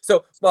Ali.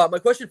 So my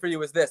question for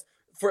you is this: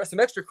 for some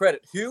extra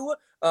credit, who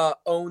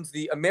owns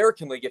the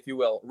American League, if you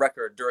will,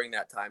 record during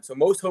that time? So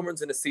most home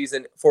runs in a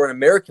season for an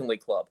American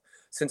League club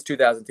since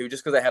 2002,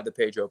 just because I have the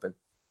page open.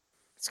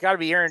 It's got to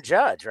be Aaron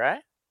Judge,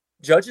 right?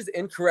 Judge is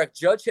incorrect.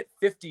 Judge hit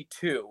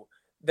 52.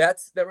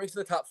 That ranks in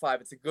the top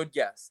 5. It's a good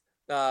guess.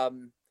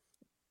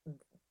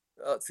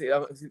 Let's see.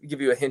 I'll give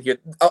you a hint here.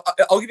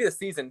 I'll give you the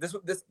season. This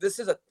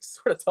is a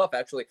sort of tough,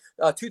 actually.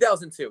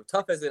 2002.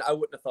 Tough as in I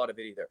wouldn't have thought of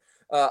it either.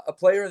 A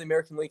player in the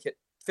American League hit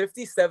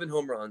 57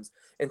 home runs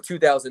in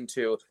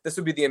 2002. This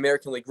would be the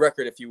American League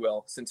record, if you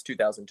will, since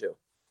 2002.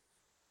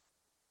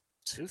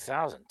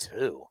 2002.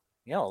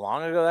 You know how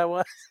long ago that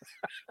was?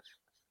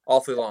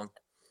 Awfully long.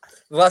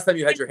 The last time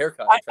you had your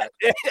haircut, in fact.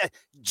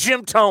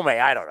 Jim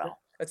Thome. I don't know.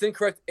 That's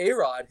incorrect.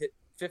 A-Rod hit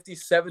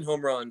 57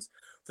 home runs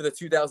for the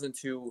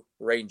 2002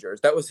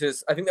 Rangers. That was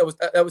his. I think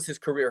that was his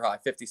career high,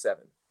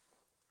 57.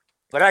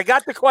 But I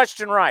got the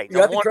question right. You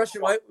got the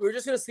question right. We're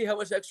just going to see how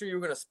much extra you were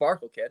going to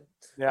sparkle, kid.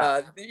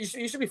 Yeah.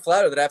 You should be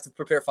flattered that I have to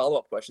prepare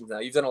follow-up questions now.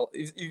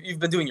 You've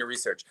been doing your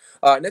research.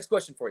 Next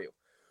question for you: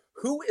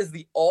 who is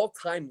the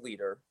all-time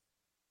leader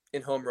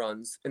in home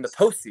runs in the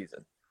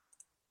postseason?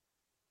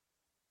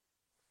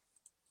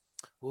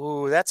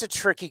 Ooh, that's a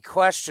tricky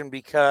question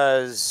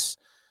because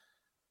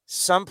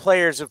some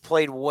players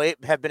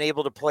have been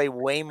able to play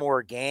way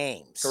more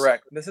games.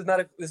 Correct. This is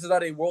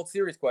not a World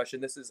Series question.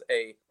 This is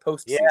a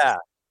postseason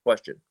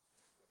question.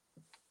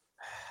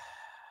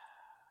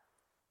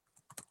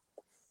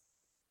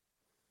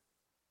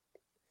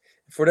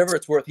 For whatever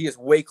it's worth, he is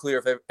way clear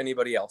of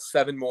anybody else.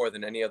 7 more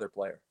than any other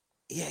player.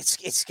 Yeah,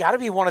 it's got to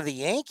be one of the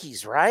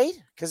Yankees, right?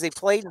 Because they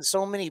played in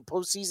so many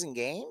postseason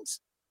games.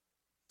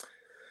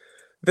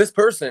 This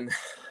person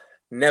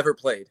never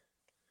played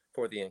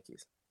for the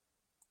Yankees.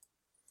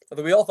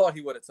 Although we all thought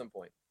he would at some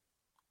point.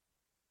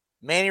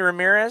 Manny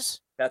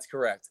Ramirez? That's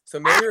correct. So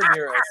Manny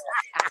Ramirez.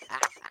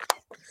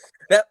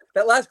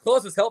 That last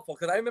clause was helpful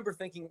because I remember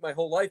thinking my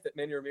whole life that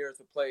Manny Ramirez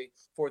would play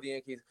for the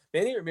Yankees.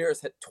 Manny Ramirez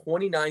hit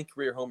 29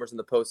 career homers in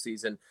the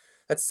postseason.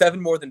 That's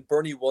 7 more than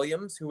Bernie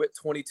Williams, who hit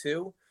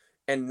 22,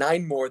 and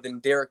 9 more than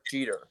Derek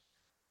Jeter,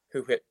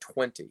 who hit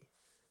 20.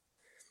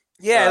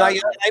 Yeah,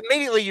 like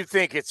immediately you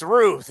think it's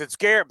Ruth, it's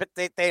Garrett, but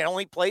they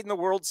only played in the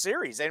World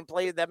Series. They didn't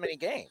play that many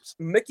games.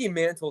 Mickey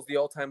Mantle's the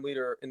all-time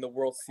leader in the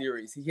World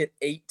Series. He hit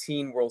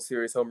 18 World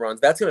Series home runs.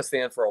 That's going to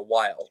stand for a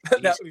while.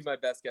 That would be my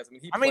best guess. I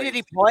mean, how many did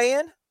he play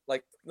in?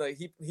 Let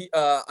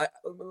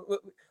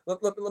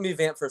me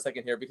vamp for a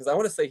second here because I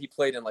want to say he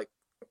played in like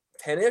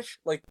 10-ish,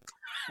 like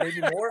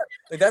maybe more.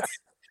 He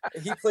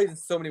played in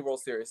so many World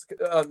Series.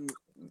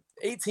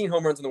 18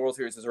 home runs in the World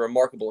Series is a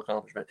remarkable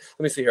accomplishment.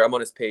 Let me see here. I'm on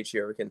his page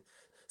here.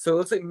 So it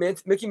looks like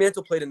Mickey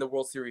Mantle played in the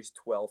World Series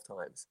 12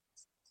 times.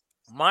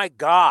 My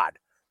God.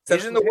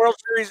 He's in the World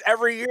Series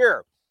every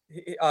year.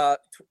 The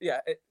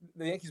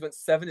Yankees went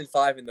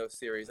 7-5 in those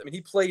series. I mean,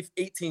 he played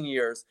 18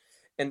 years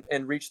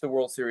and reached the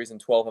World Series in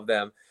 12 of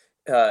them.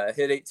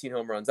 Hit 18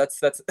 home runs. That's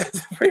a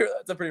pretty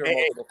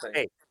remarkable thing.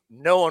 Hey,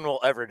 no one will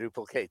ever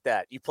duplicate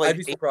that. You played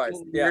 18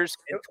 years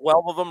and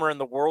 12 of them are in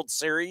the World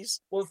Series.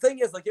 Well, the thing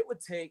is, like, it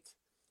would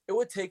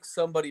take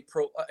somebody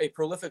a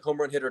prolific home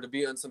run hitter to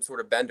be on some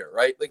sort of bender,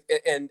 right? Like,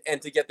 and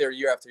to get there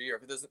year after year,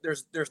 because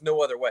there's no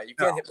other way. You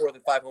can't hit more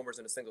than 5 homers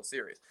in a single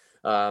series.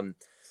 All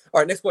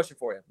right, next question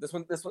for you. This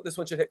one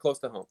should hit close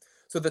to home.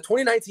 So the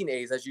 2019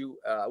 A's, as you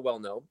well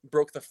know,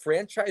 broke the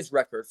franchise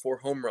record for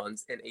home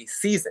runs in a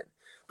season.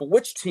 But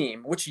which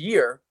team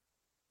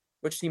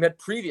had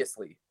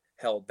previously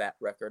held that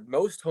record?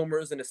 Most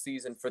homers in a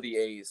season for the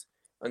A's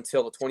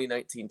until the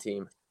 2019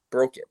 team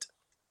broke it.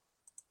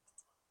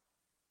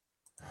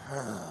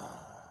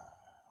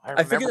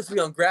 I figured this would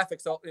be on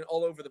graphics all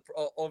over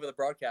the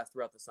broadcast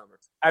throughout the summer.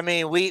 I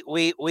mean,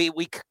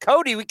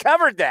 Cody, we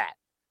covered that.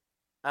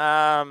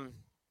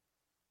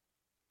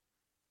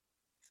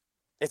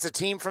 It's a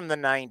team from the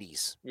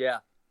 90s. Yeah.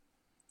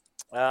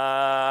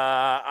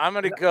 I'm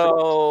going to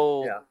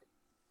go. Yeah.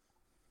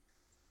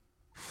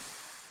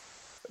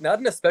 Not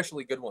an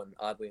especially good one,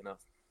 oddly enough.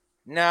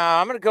 No,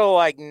 I'm going to go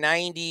like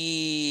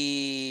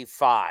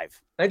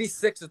 95.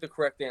 96 is the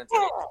correct answer.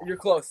 You're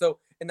close. So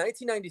in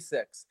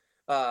 1996,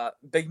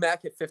 Big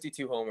Mac hit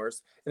 52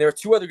 homers, and there were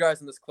 2 other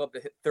guys in this club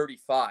that hit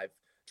 35.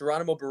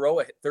 Geronimo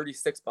Baroa hit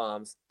 36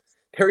 bombs.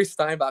 Harry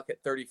Steinbach hit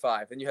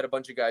 35. Then you had a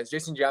bunch of guys.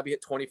 Jason Giambi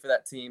hit 20 for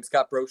that team.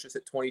 Scott Brocious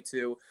hit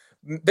 22.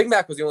 Big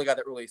Mac was the only guy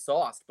that really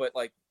sauced, but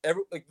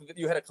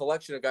you had a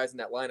collection of guys in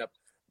that lineup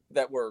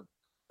that were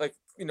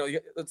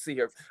let's see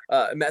here.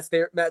 Matt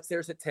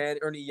Stairs hit 10.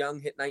 Ernie Young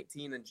hit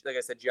 19, and like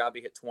I said,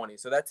 Giambi hit 20.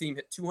 So that team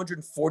hit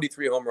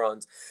 243 home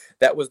runs.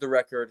 That was the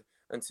record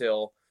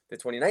until the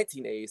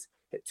 2019 A's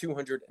hit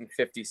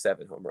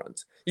 257 home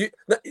runs.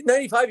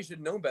 95, you should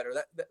have known better.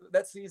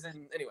 That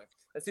season, anyway.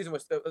 That season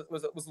was a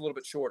little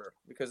bit shorter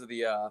because of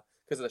the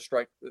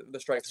strike.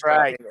 That's right.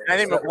 I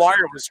think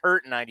McGuire was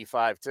hurt in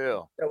 95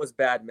 too. That was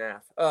bad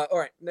math. All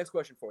right, next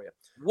question for you.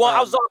 Well,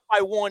 I was off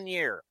by 1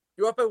 year.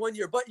 You're up by 1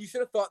 year, but you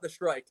should have thought the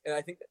strike, and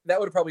I think that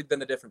would have probably been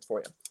the difference for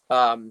you.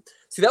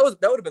 See, that would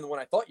have been the one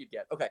I thought you'd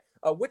get. Okay,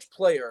 which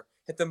player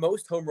hit the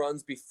most home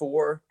runs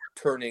before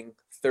turning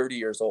 30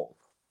 years old?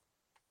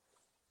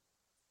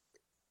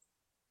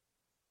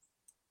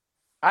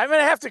 I'm going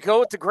to have to go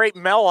with the great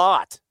Mel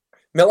Ott.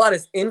 Mel Ott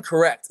is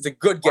incorrect. It's a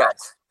good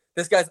guess.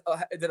 This guy's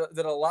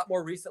did a lot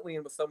more recently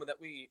and was someone that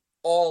we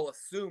all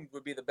assumed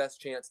would have the best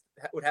chance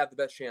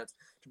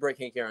to break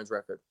Hank Aaron's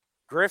record.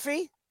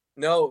 Griffey?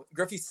 No,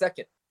 Griffey's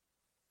second.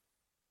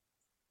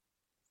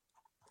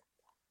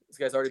 This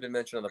guy's already been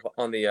mentioned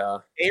on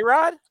the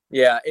A-Rod?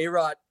 Yeah,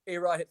 A-Rod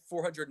hit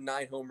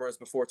 409 home runs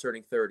before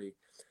turning 30.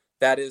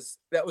 That was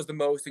the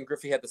most, and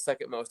Griffey had the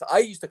second most. I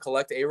used to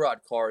collect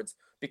A-Rod cards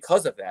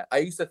because of that. I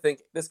used to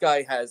think this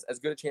guy has as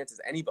good a chance as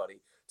anybody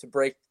to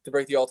break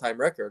the all-time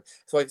record.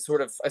 So I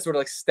sort of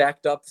like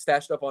stashed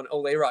up on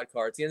old A-Rod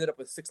cards. He ended up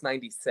with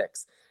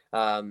 696.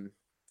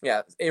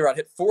 A-Rod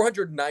hit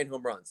 409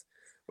 home runs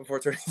before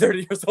turning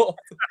 30 years old.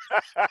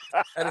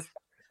 That is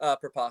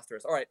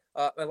preposterous. All right,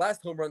 my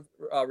last home run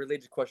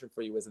related question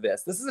for you is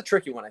this. This is a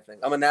tricky one, I think.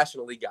 I'm a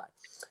National League guy.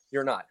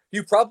 You're not.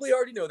 You probably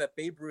already know that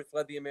Babe Ruth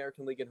led the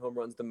American League in home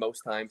runs the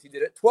most times. He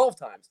did it 12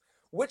 times.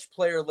 Which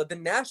player led the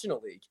National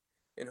League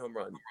in home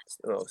runs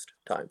the most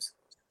times?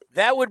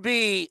 That would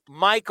be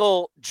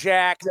Michael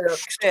Jack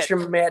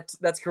Schmidt.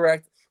 That's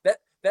correct.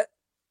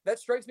 That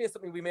strikes me as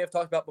something we may have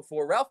talked about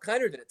before. Ralph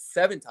Kiner did it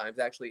 7 times,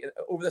 actually,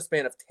 over the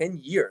span of 10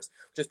 years,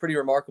 which is pretty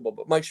remarkable.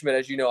 But Mike Schmidt,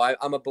 as you know,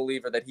 I'm a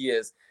believer that he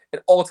is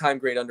an all-time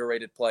great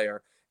underrated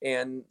player.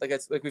 And like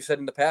we've said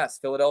in the past,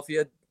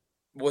 Philadelphia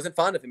wasn't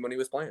fond of him when he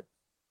was playing.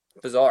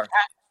 Bizarre.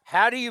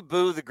 How do you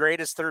boo the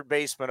greatest third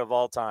baseman of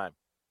all time?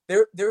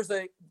 There's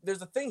a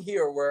thing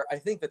here where I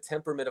think the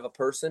temperament of a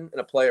person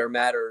and a player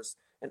matters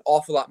an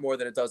awful lot more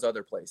than it does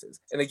other places.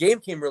 And the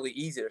game came really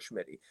easy to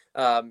Schmidt.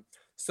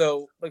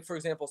 So, like, for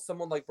example,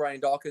 someone like Brian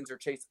Dawkins or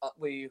Chase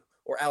Utley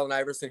or Allen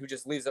Iverson, who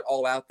just leaves it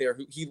all out there,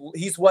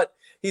 he's what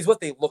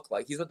they look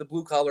like. He's what the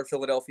blue-collar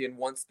Philadelphian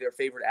wants their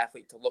favorite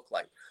athlete to look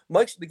like.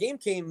 The game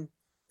came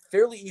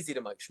fairly easy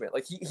to Mike Schmidt.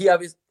 Like, he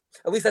obviously,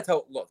 at least that's how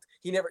it looked.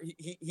 He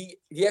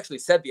actually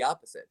said the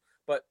opposite.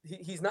 But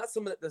he's not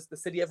someone that the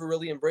city ever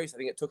really embraced. I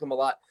think it took him a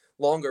lot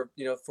longer,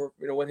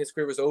 when his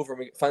career was over and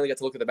we finally got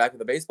to look at the back of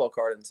the baseball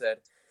card and said,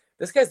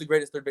 this guy's the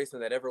greatest third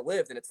baseman that ever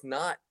lived, and it's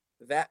not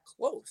that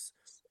close.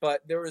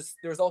 But there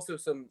was also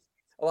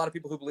a lot of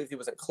people who believed he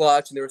wasn't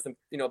clutch, and there were some,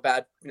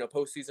 bad,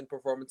 postseason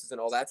performances and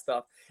all that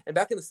stuff. And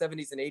back in the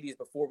 70s and 80s,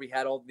 before we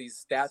had all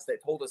these stats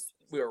that told us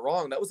we were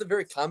wrong, that was a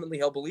very commonly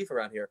held belief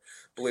around here,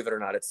 believe it or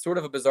not. It's sort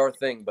of a bizarre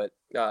thing, but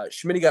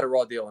Schmitty got a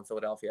raw deal in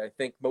Philadelphia. I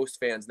think most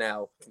fans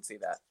now can see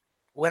that.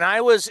 When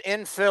I was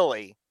in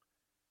Philly,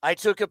 I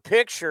took a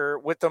picture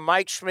with the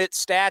Mike Schmidt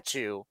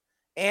statue,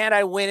 and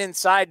I went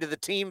inside to the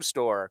team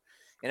store.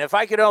 And if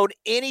I could own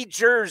any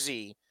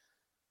jersey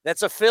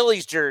that's a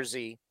Phillies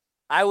jersey,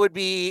 I would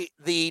be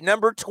the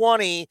number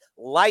 20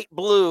 light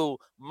blue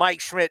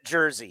Mike Schmidt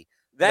jersey.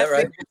 That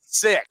thing is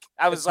sick.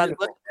 I was like,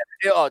 looking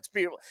at it. Oh, it's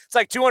beautiful. It's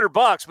like $200,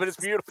 but it's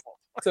beautiful.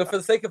 So for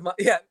the sake of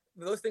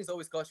those things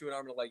always cost you an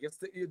arm and a leg. You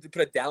have to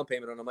put a down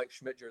payment on a Mike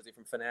Schmidt jersey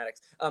from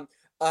Fanatics.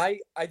 I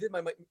did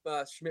my Mike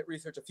Schmidt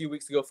research a few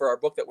weeks ago for our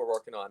book that we're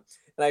working on,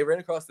 and I ran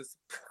across this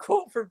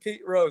quote from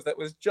Pete Rose that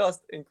was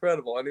just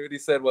incredible. I knew what he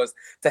said was,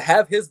 to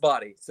have his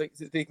body, so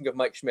speaking of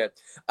Mike Schmidt,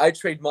 I'd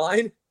trade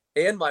mine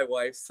and my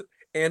wife's,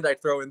 and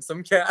I'd throw in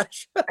some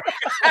cash.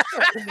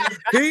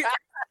 Pete,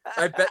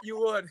 I bet you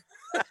would.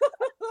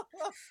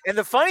 And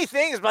the funny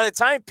thing is, by the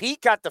time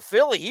Pete got to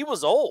Philly, he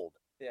was old.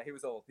 Yeah, he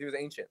was old. He was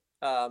ancient.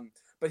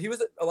 But he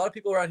was a lot of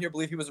people around here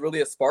believe he was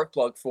really a spark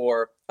plug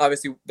for,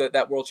 obviously,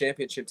 that World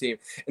Championship team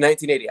in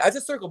 1980. I have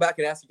to circle back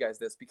and ask you guys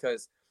this,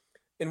 because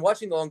in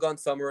watching Long Gone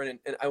Summer, and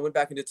I went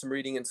back and did some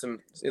reading and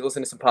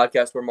listened to some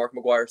podcasts where Mark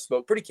McGwire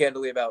spoke pretty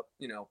candidly about,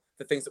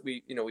 the things that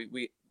we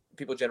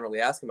people generally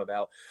ask him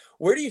about.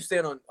 Where do you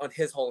stand on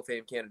his Hall of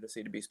Fame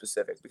candidacy, to be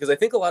specific? Because I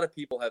think a lot of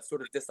people have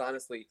sort of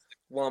dishonestly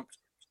lumped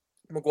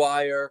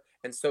McGwire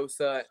and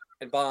Sosa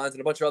and Bonds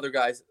and a bunch of other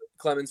guys,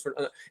 Clemens,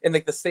 in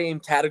like the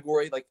same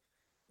category, like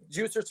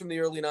juicers from the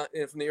early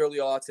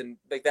aughts, and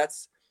like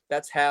that's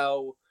just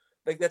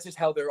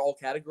how they're all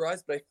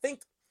categorized. But I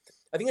think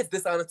it's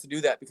dishonest to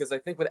do that, because I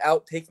think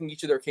without taking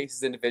each of their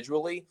cases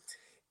individually,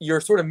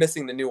 you're sort of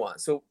missing the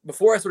nuance. So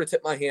before I sort of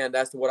tip my hand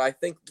as to what I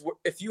think,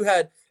 if you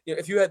had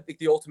like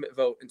the ultimate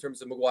vote in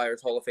terms of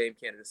McGwire's Hall of Fame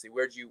candidacy,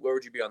 where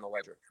would you be on the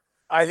ledger?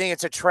 I think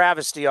it's a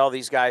travesty all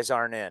these guys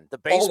aren't in. The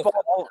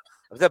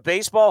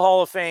Baseball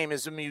Hall of Fame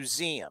is a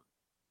museum.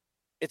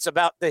 It's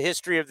about the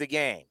history of the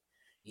game.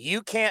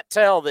 You can't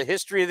tell the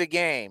history of the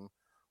game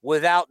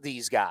without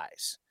these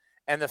guys.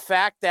 And the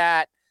fact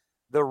that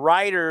the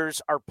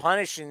writers are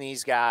punishing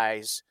these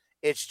guys,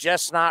 it's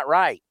just not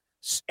right.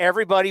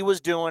 Everybody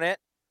was doing it.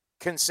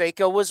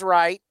 Canseco was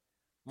right.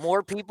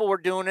 More people were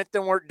doing it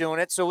than weren't doing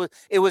it. So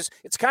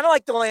it's kind of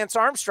like the Lance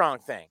Armstrong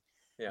thing.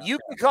 Yeah. You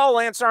can call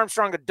Lance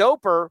Armstrong a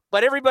doper,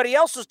 but everybody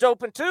else was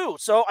doping too.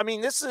 So, I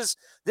mean, this is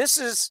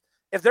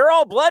if they're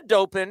all blood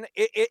doping,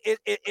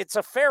 it's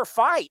a fair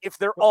fight if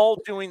they're all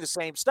doing the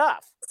same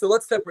stuff. So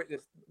let's separate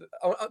this.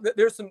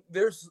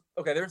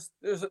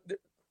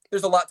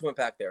 There's a lot to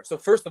unpack there. So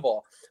first of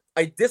all,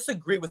 I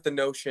disagree with the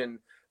notion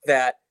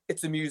that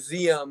it's a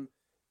museum,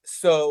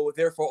 so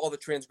therefore all the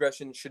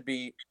transgression should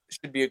be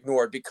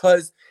ignored,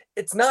 because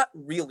it's not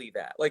really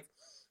that. Like,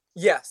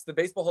 yes, it's the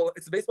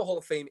Baseball Hall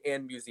of Fame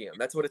and museum.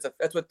 That's what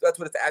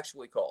it's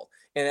actually called.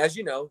 And as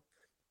you know,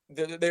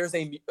 there's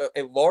a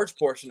large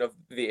portion of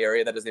the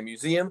area that is a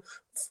museum,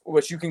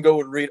 which you can go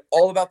and read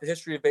all about the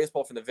history of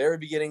baseball from the very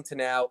beginning to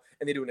now,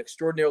 and they do an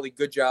extraordinarily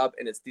good job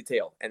in its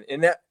detail. And in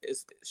that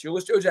is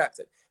Shoeless Joe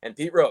Jackson and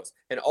Pete Rose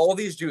and all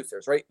these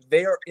juicers, right?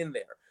 They are in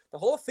there. The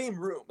Hall of Fame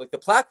room, like the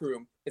plaque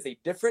room, is a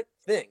different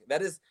thing.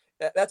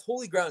 That's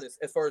holy ground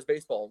as far as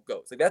baseball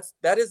goes. Like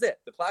that is it.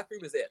 The plaque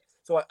room is it.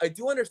 So I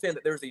do understand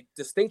that there's a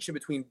distinction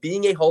between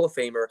being a Hall of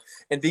Famer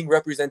and being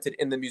represented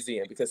in the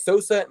museum, because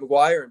Sosa and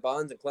McGwire and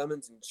Bonds and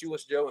Clemens and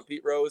Shoeless Joe and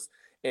Pete Rose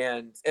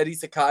and Eddie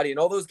Cicotti and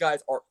all those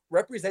guys are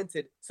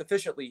represented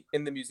sufficiently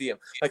in the museum.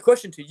 My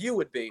question to you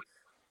would be,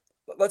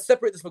 let's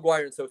separate this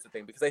McGwire and Sosa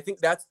thing, because I think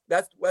that's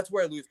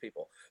where I lose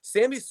people.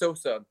 Sammy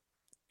Sosa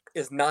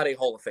is not a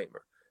Hall of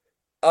Famer.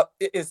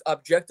 It is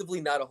objectively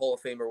not a Hall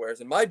of Famer,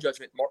 whereas in my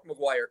judgment, Mark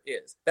McGwire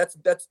is. That's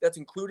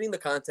including the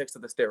context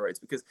of the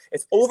steroids, because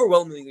it's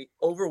overwhelmingly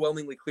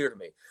clear to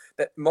me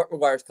that Mark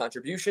McGwire's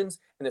contributions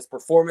and his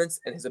performance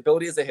and his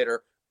ability as a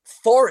hitter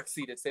far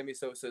exceeded Sammy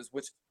Sosa's,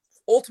 which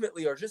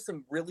ultimately are just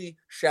some really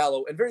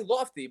shallow and very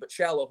lofty but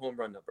shallow home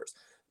run numbers.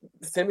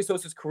 Sammy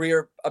Sosa's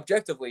career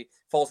objectively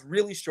falls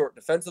really short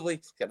defensively.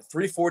 He's got a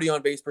 340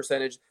 on base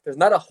percentage. There's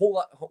not a whole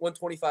lot,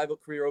 125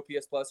 career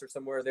OPS plus or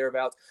somewhere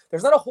thereabouts.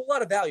 There's not a whole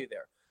lot of value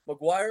there.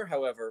 McGwire,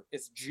 however,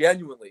 is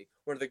genuinely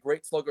one of the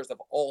great sluggers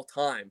of all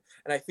time.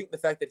 And I think the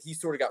fact that he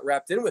sort of got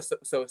wrapped in with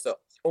Sosa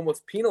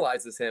almost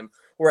penalizes him,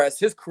 whereas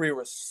his career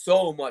was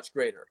so much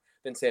greater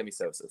than Sammy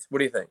Sosa's. What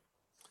do you think?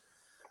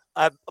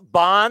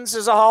 Bonds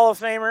is a Hall of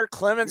Famer.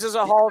 Clemens is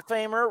a Hall of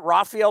Famer.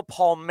 Rafael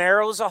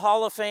Palmeiro's a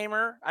Hall of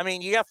Famer. I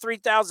mean, you got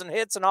 3,000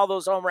 hits and all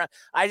those home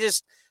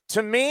runs.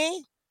 To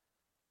me,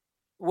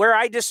 where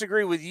I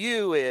disagree with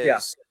you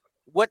is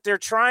what they're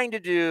trying to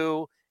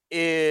do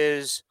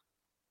is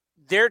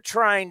they're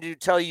trying to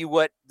tell you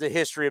what the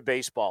history of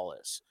baseball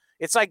is.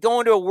 It's like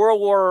going to a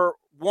World War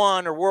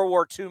I or World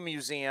War II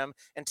museum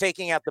and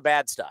taking out the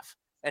bad stuff.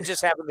 and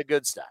just having the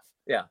good stuff.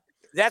 Yeah.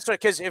 That's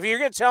what, because if you're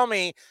going to tell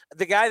me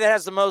the guy that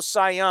has the most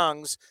Cy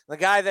Youngs, the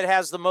guy that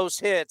has the most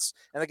hits,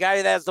 and the guy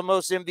that has the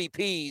most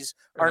MVPs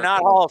are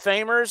not Hall of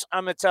Famers,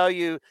 I'm going to tell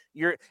you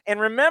and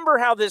remember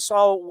how this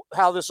all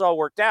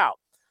worked out.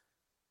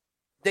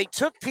 They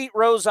took Pete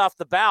Rose off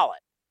the ballot.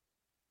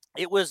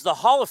 It was the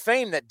Hall of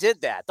Fame that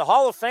did that. The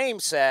Hall of Fame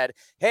said,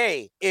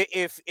 hey,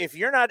 if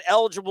you're not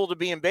eligible to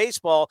be in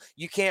baseball,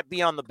 you can't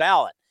be on the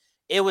ballot.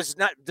 It was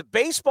not – the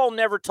baseball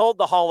never told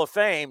the Hall of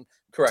Fame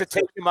to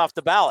take him off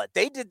the ballot.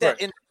 They did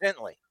that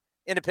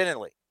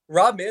independently.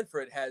 Rob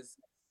Manfred has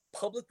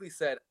publicly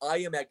said, I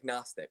am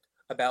agnostic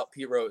about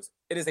Pete Rose.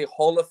 It is a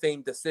Hall of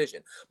Fame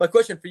decision. My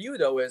question for you,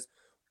 though, is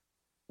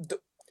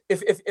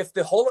if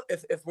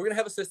we're going to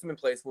have a system in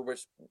place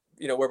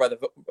whereby the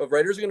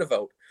writers are going to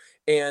vote,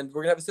 and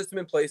we're going to have a system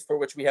in place for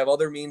which we have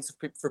other means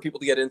for people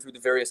to get in through the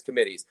various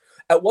committees,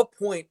 at what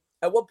point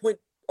are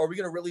we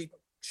going to really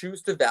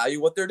choose to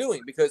value what they're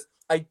doing? Because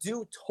I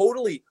do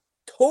totally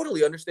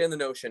understand the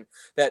notion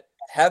that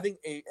having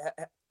a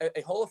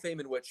Hall of Fame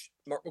in which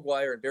Mark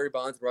McGwire and Barry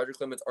Bonds and Roger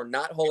Clemens are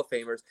not Hall of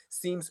Famers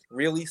seems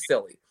really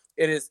silly.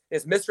 It's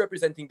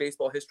misrepresenting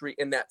baseball history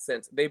in that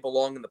sense. They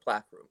belong in the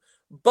plaque room.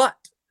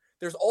 But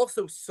there's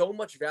also so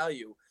much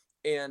value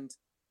and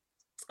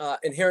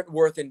inherent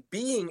worth in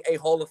being a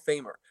Hall of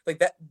Famer. Like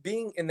that,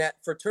 being in that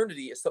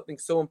fraternity is something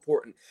so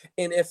important.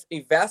 And if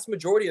a vast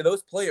majority of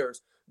those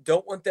players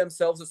don't want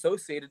themselves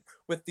associated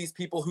with these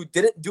people who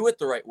didn't do it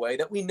the right way,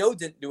 that we know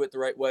didn't do it the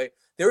right way,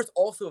 there's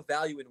also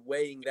value in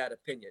weighing that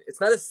opinion. It's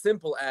not as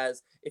simple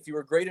as if you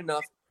were great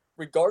enough,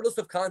 regardless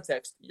of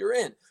context, you're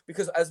in.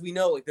 Because as we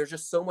know, like there's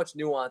just so much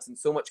nuance and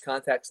so much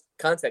context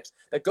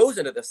that goes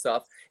into this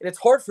stuff. And it's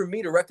hard for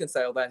me to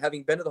reconcile that,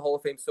 having been to the Hall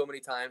of Fame so many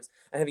times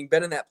and having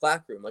been in that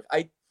plaque room.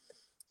 Like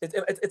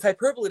it's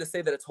hyperbole to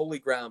say that it's holy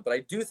ground, but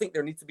I do think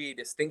there needs to be a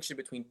distinction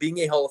between being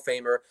a Hall of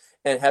Famer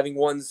and having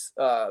one's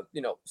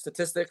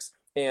statistics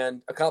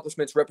and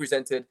accomplishments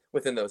represented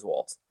within those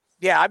walls.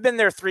 Yeah, I've been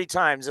there 3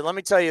 times, and let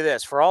me tell you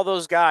this: for all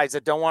those guys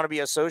that don't want to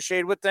be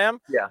associated with them,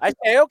 I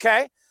say,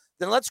 okay,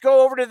 then let's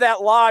go over to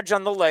that lodge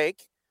on the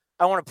lake.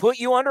 I want to put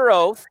you under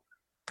oath,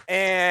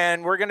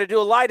 and we're going to do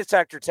a lie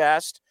detector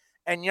test,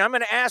 and I'm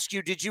going to ask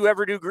you, did you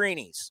ever do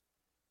greenies?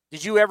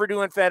 Did you ever do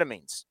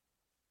amphetamines?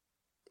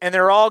 And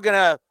they're all going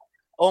to,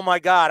 oh, my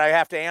God, I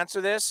have to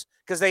answer this?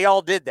 Because they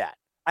all did that.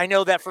 I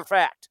know that for a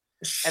fact.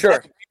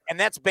 Sure. And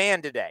that's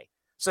banned today.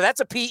 So that's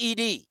a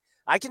PED.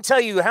 I can tell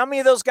you how many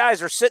of those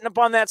guys are sitting up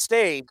on that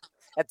stage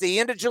at the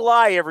end of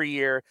July every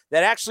year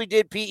that actually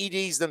did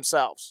PEDs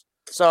themselves.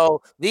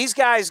 So these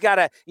guys got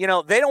to,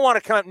 they don't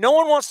want to come. No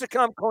one wants to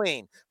come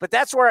clean. But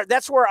that's where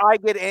I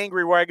get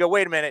angry, where I go,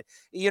 wait a minute,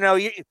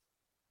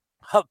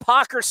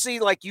 hypocrisy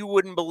like you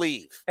wouldn't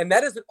believe. And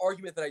that is an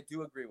argument that I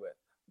do agree with.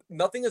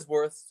 Nothing is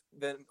worse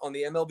than on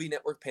the MLB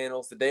Network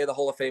panels the day of the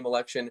Hall of Fame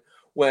election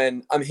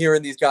when I'm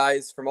hearing these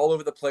guys from all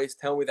over the place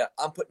tell me that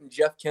I'm putting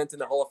Jeff Kent in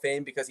the Hall of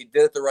Fame because he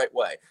did it the right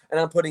way, and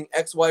I'm putting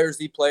X, Y, or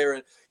Z player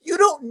in. You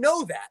don't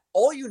know that.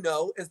 All you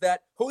know is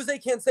that Jose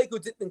Canseco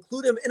didn't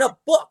include him in a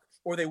book,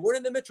 or they weren't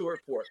in the Mitchell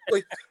report.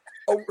 Like,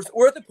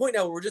 we're at the point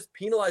now where we're just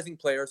penalizing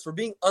players for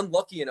being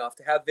unlucky enough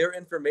to have their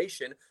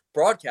information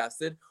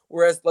broadcasted,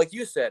 whereas, like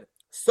you said,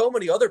 so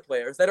many other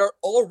players that are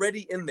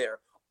already in there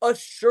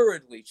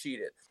assuredly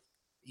cheated.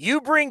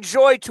 You bring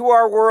joy to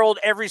our world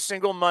every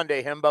single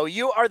Monday, Himbo.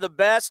 You are the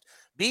best.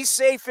 Be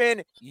safe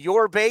in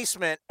your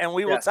basement, and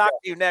we will talk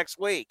to you next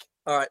week.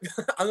 All right.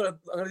 I'm gonna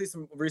do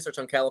some research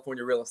on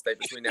California real estate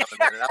between now and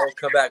then, and I will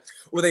come back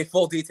with a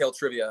full detailed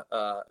trivia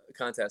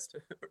contest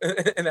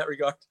in that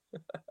regard.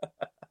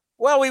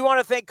 Well, we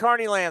want to thank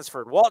Carney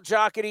Lansford, Walt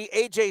Jocketty,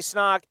 AJ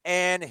Snock,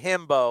 and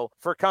Himbo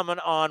for coming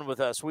on with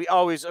us. We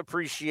always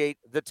appreciate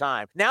the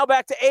time. Now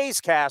back to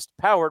A's Cast,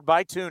 powered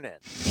by TuneIn.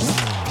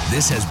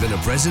 This has been a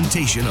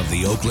presentation of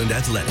the Oakland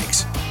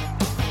Athletics.